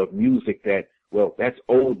business of music that, well, that's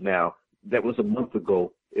old now. That was a month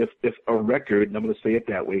ago. If a record, and I'm going to say it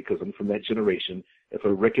that way because I'm from that generation, if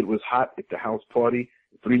a record was hot at the house party,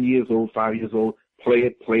 3 years old, 5 years old, play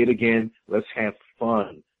it again. Let's have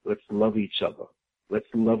fun. Let's love each other. Let's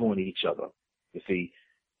love on each other. You see,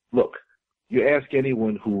 look, you ask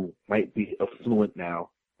anyone who might be affluent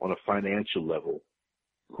now on a financial level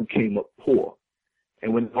who came up poor,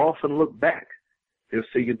 and when they often look back, they'll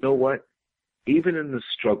say, you know what? Even in the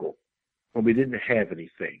struggle, when we didn't have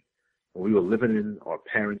anything, when we were living in our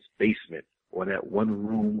parents' basement or in that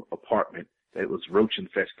one-room apartment that was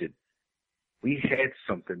roach-infested, we had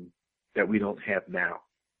something that we don't have now.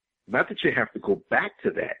 Not that you have to go back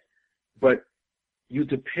to that, but you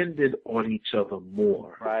depended on each other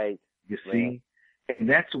more. Right. You see? Right. And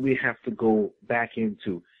that's what we have to go back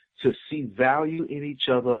into, to see value in each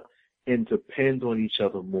other and depend on each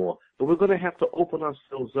other more. But we're going to have to open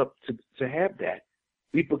ourselves up to have that.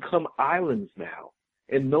 We've become islands now,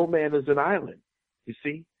 and no man is an island. You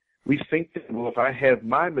see? We think that, well, if I have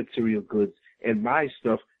my material goods and my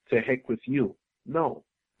stuff, to heck with you. No.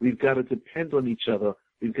 We've got to depend on each other.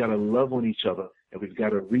 We've got to love on each other, and we've got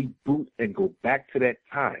to reboot and go back to that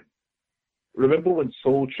time. Remember when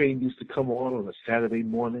Soul Train used to come on a Saturday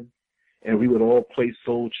morning, and we would all play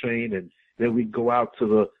Soul Train, and then we'd go out to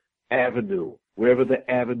the avenue, wherever the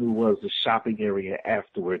avenue was, the shopping area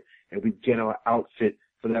afterward, and we'd get our outfit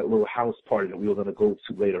for that little house party that we were going to go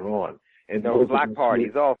to later on. And those block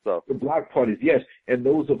parties also. The block parties, yes. And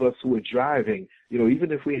those of us who were driving,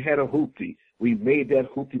 even if we had a hoopty, we made that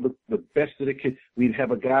hoopty look the best that it could. We'd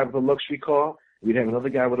have a guy with a luxury car. We'd have another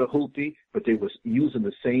guy with a hoopty, but they was using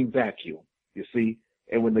the same vacuum, you see.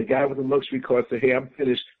 And when the guy with the luxury car said, hey, I'm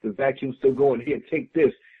finished, the vacuum's still going, here, take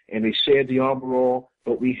this. And they shared the Armor All,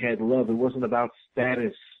 but we had love. It wasn't about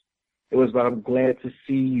status. It was about, I'm glad to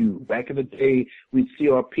see you. Back in the day, we'd see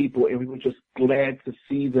our people, and we were just glad to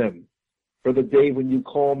see them. For the day when you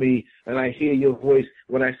call me and I hear your voice,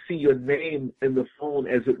 when I see your name in the phone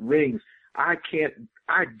as it rings, I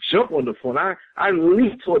jump on the phone. I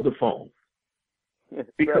leap toward the phone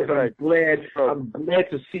because right. I'm glad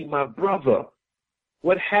to see my brother.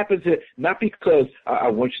 What happens is, not because I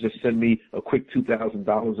want you to send me a quick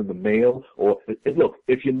 $2,000 in the mail, or look,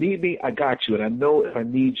 if you need me, I got you. And I know if I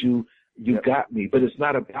need you, you got me. But it's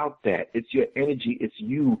not about that. It's your energy. It's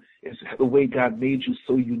you. It's the way God made you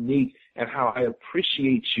so unique, and how I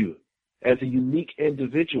appreciate you as a unique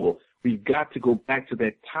individual. We've got to go back to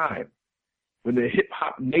that time when the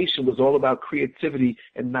hip-hop nation was all about creativity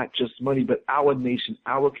and not just money, but our nation,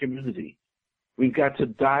 our community. We've got to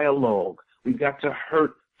dialogue. We've got to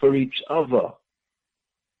hurt for each other.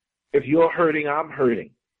 If you're hurting, I'm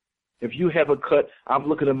hurting. If you have a cut, I'm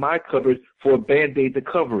looking in my cupboard for a Band-Aid to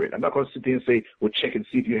cover it. I'm not going to sit there and say, well, check and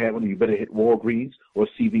see if you have one. You better hit Walgreens or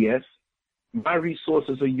CVS. My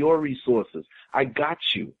resources are your resources. I got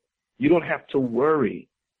you. You don't have to worry.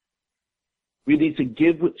 We need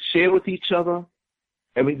to share with each other,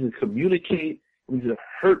 and we need to communicate. We need to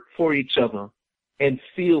hurt for each other and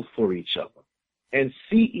feel for each other and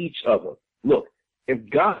see each other. Look, if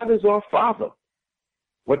God is our Father,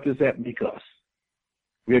 what does that make us?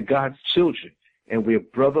 We are God's children, and we're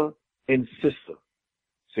brother and sister.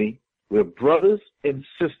 See? We're brothers and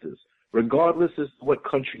sisters, regardless as to what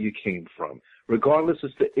country you came from, regardless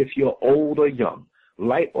as to if you're old or young,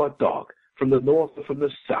 light or dark, from the north or from the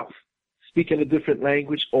south, speaking a different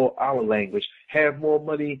language or our language, have more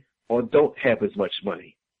money or don't have as much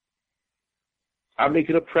money. I make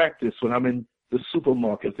it a practice when I'm in the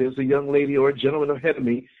supermarket. If there's a young lady or a gentleman ahead of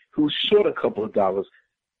me who's short a couple of dollars,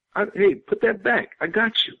 hey, put that back. I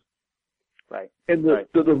got you. Right. And the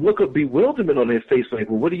look of bewilderment on their face, like,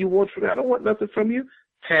 well, what do you want from me? I don't want nothing from you.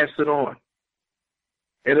 Pass it on.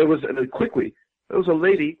 And quickly, there was a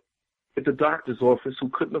lady at the doctor's office who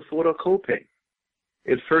couldn't afford her copay.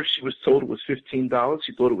 At first, she was told it was $15.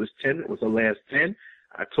 She thought it was $10. It was her last 10.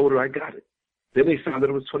 I told her I got it. Then they found out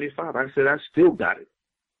it was $25. I said I still got it.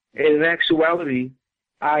 And in actuality,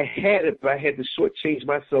 I had it, but I had to shortchange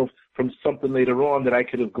myself from something later on that I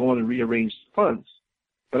could have gone and rearranged funds.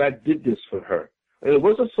 But I did this for her. And it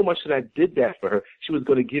wasn't so much that I did that for her. She was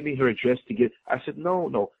going to give me her address to get. I said,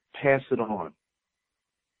 no, pass it on.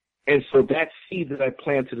 And so that seed that I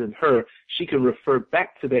planted in her, she can refer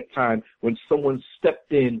back to that time when someone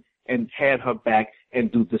stepped in and had her back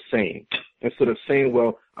and do the same. Instead of saying,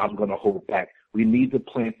 well, I'm going to hold back. We need to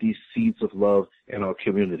plant these seeds of love in our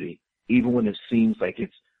community, even when it seems like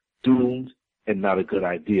it's doomed and not a good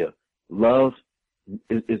idea. Love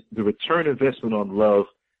is the return investment on love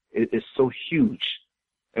is so huge,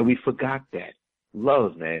 and we forgot that.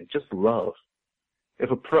 Love, man, just love.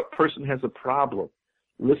 If a person has a problem,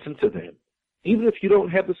 listen to them. Even if you don't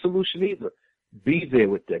have the solution either, be there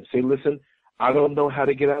with them. Say, listen, I don't know how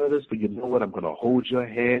to get out of this, but you know what? I'm going to hold your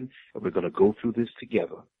hand, and we're going to go through this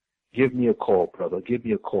together. Give me a call, brother. Give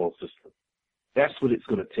me a call, sister. That's what it's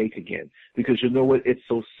going to take again. Because you know what? It's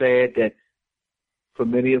so sad that for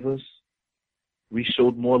many of us, we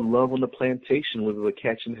showed more love on the plantation when we were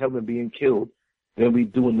catching hell and being killed than we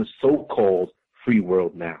do in the so-called free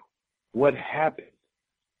world now. What happened?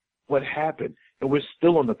 What happened? And we're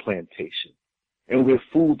still on the plantation. And we're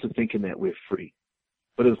fooled to thinking that we're free.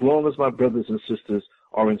 But as long as my brothers and sisters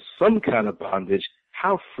are in some kind of bondage,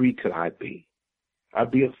 how free could I be?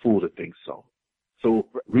 I'd be a fool to think so. So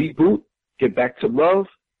reboot, get back to love,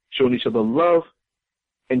 showing each other love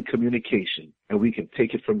and communication, and we can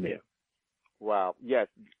take it from there. Wow. Yes.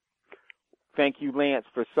 Thank you, Lance,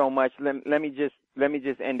 for so much. Let me just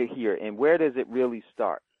end it here. And where does it really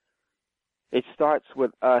start? It starts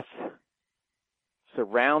with us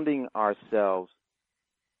surrounding ourselves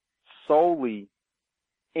solely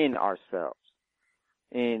in ourselves.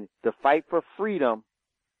 And the fight for freedom,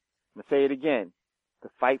 I'm going to say it again, the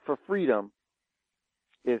fight for freedom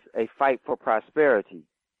is a fight for prosperity.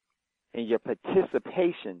 And your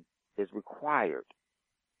participation is required.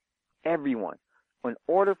 Everyone. In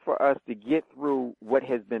order for us to get through what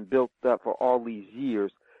has been built up for all these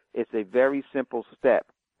years, it's a very simple step.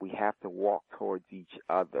 We have to walk towards each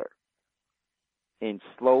other and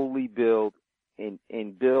slowly build and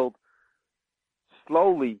build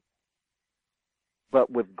slowly, but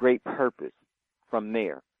with great purpose from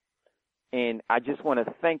there. And I just want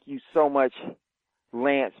to thank you so much,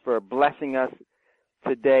 Lance, for blessing us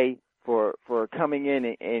today, for coming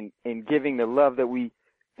in and giving the love that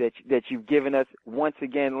you've given us. Once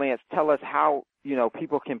again, Lance, tell us how,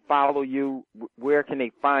 people can follow you. Where can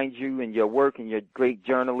they find you and your work and your great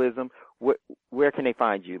journalism? Where can they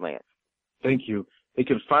find you, Lance? Thank you. They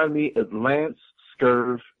can find me at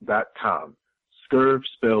lancescurv.com. Scurv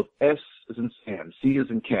spelled S as in Sam, C as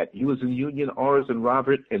in cat, U as in Union, R as in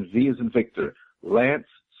Robert, and V as in Victor.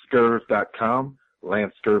 lancescurv.com.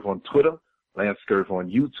 Lance Scurv on Twitter, Lance Scurv on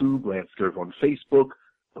YouTube, Lance Scurv on Facebook,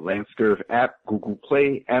 the Lance Scurv app, Google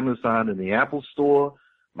Play, Amazon, and the Apple Store.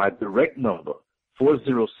 My direct number,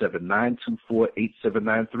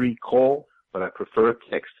 407-924-8793. Call, but I prefer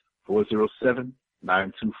text,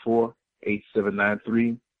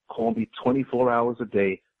 407-924-8793. Call me 24 hours a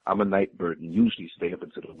day. I'm a night bird and usually stay up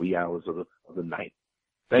until the wee hours of the night.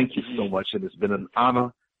 Thank you so much, and it's been an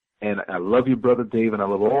honor. And I love you, Brother Dave, and I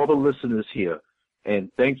love all the listeners here. And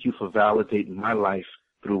thank you for validating my life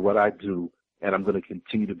through what I do, and I'm going to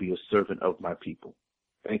continue to be a servant of my people.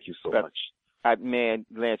 Thank you so much. Man,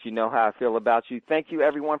 Lance, you know how I feel about you. Thank you,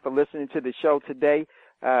 everyone, for listening to the show today.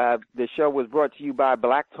 The show was brought to you by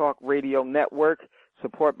Black Talk Radio Network.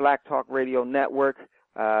 Support Black Talk Radio Network.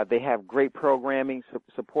 They have great programming.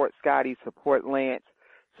 Support Scotty. Support Lance.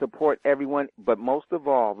 Support everyone. But most of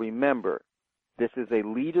all, remember, this is a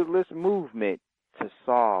leaderless movement to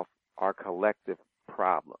solve our collective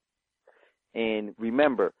problem. And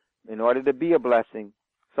remember, in order to be a blessing,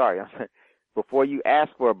 before you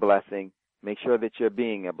ask for a blessing, make sure that you're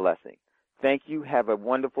being a blessing. Thank you. Have a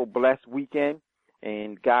wonderful, blessed weekend.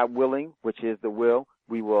 And God willing, which is the will,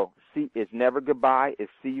 we will see. It's never goodbye.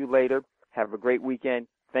 It's see you later. Have a great weekend.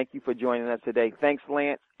 Thank you for joining us today. Thanks,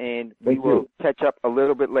 Lance. And we will catch up a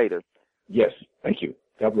little bit later. Yes. Thank you.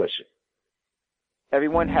 God bless you.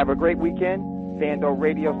 Everyone, have a great weekend. Fando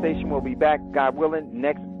Radio Station will be back, God willing,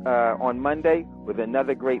 next on Monday with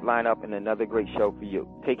another great lineup and another great show for you.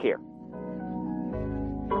 Take care.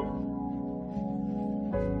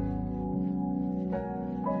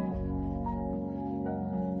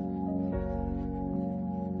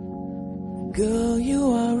 Girl,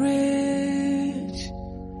 you are rich.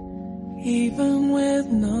 even with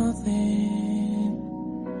nothing.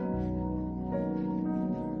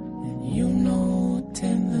 And you know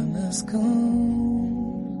tenderness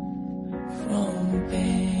comes from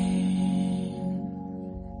pain.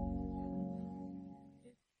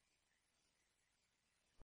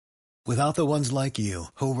 Without the ones like you,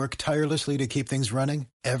 who work tirelessly to keep things running,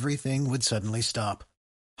 everything would suddenly stop.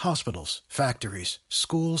 Hospitals, factories,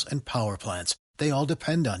 schools, and power plants, they all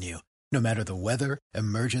depend on you. No matter the weather,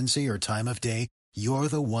 emergency, or time of day, you're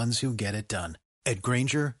the ones who get it done. At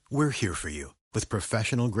Grainger, we're here for you with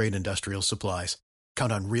professional-grade industrial supplies.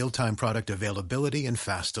 Count on real-time product availability and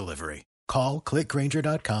fast delivery. Call, click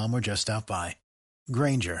Grainger.com, or just stop by.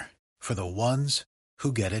 Grainger, for the ones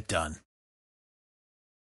who get it done.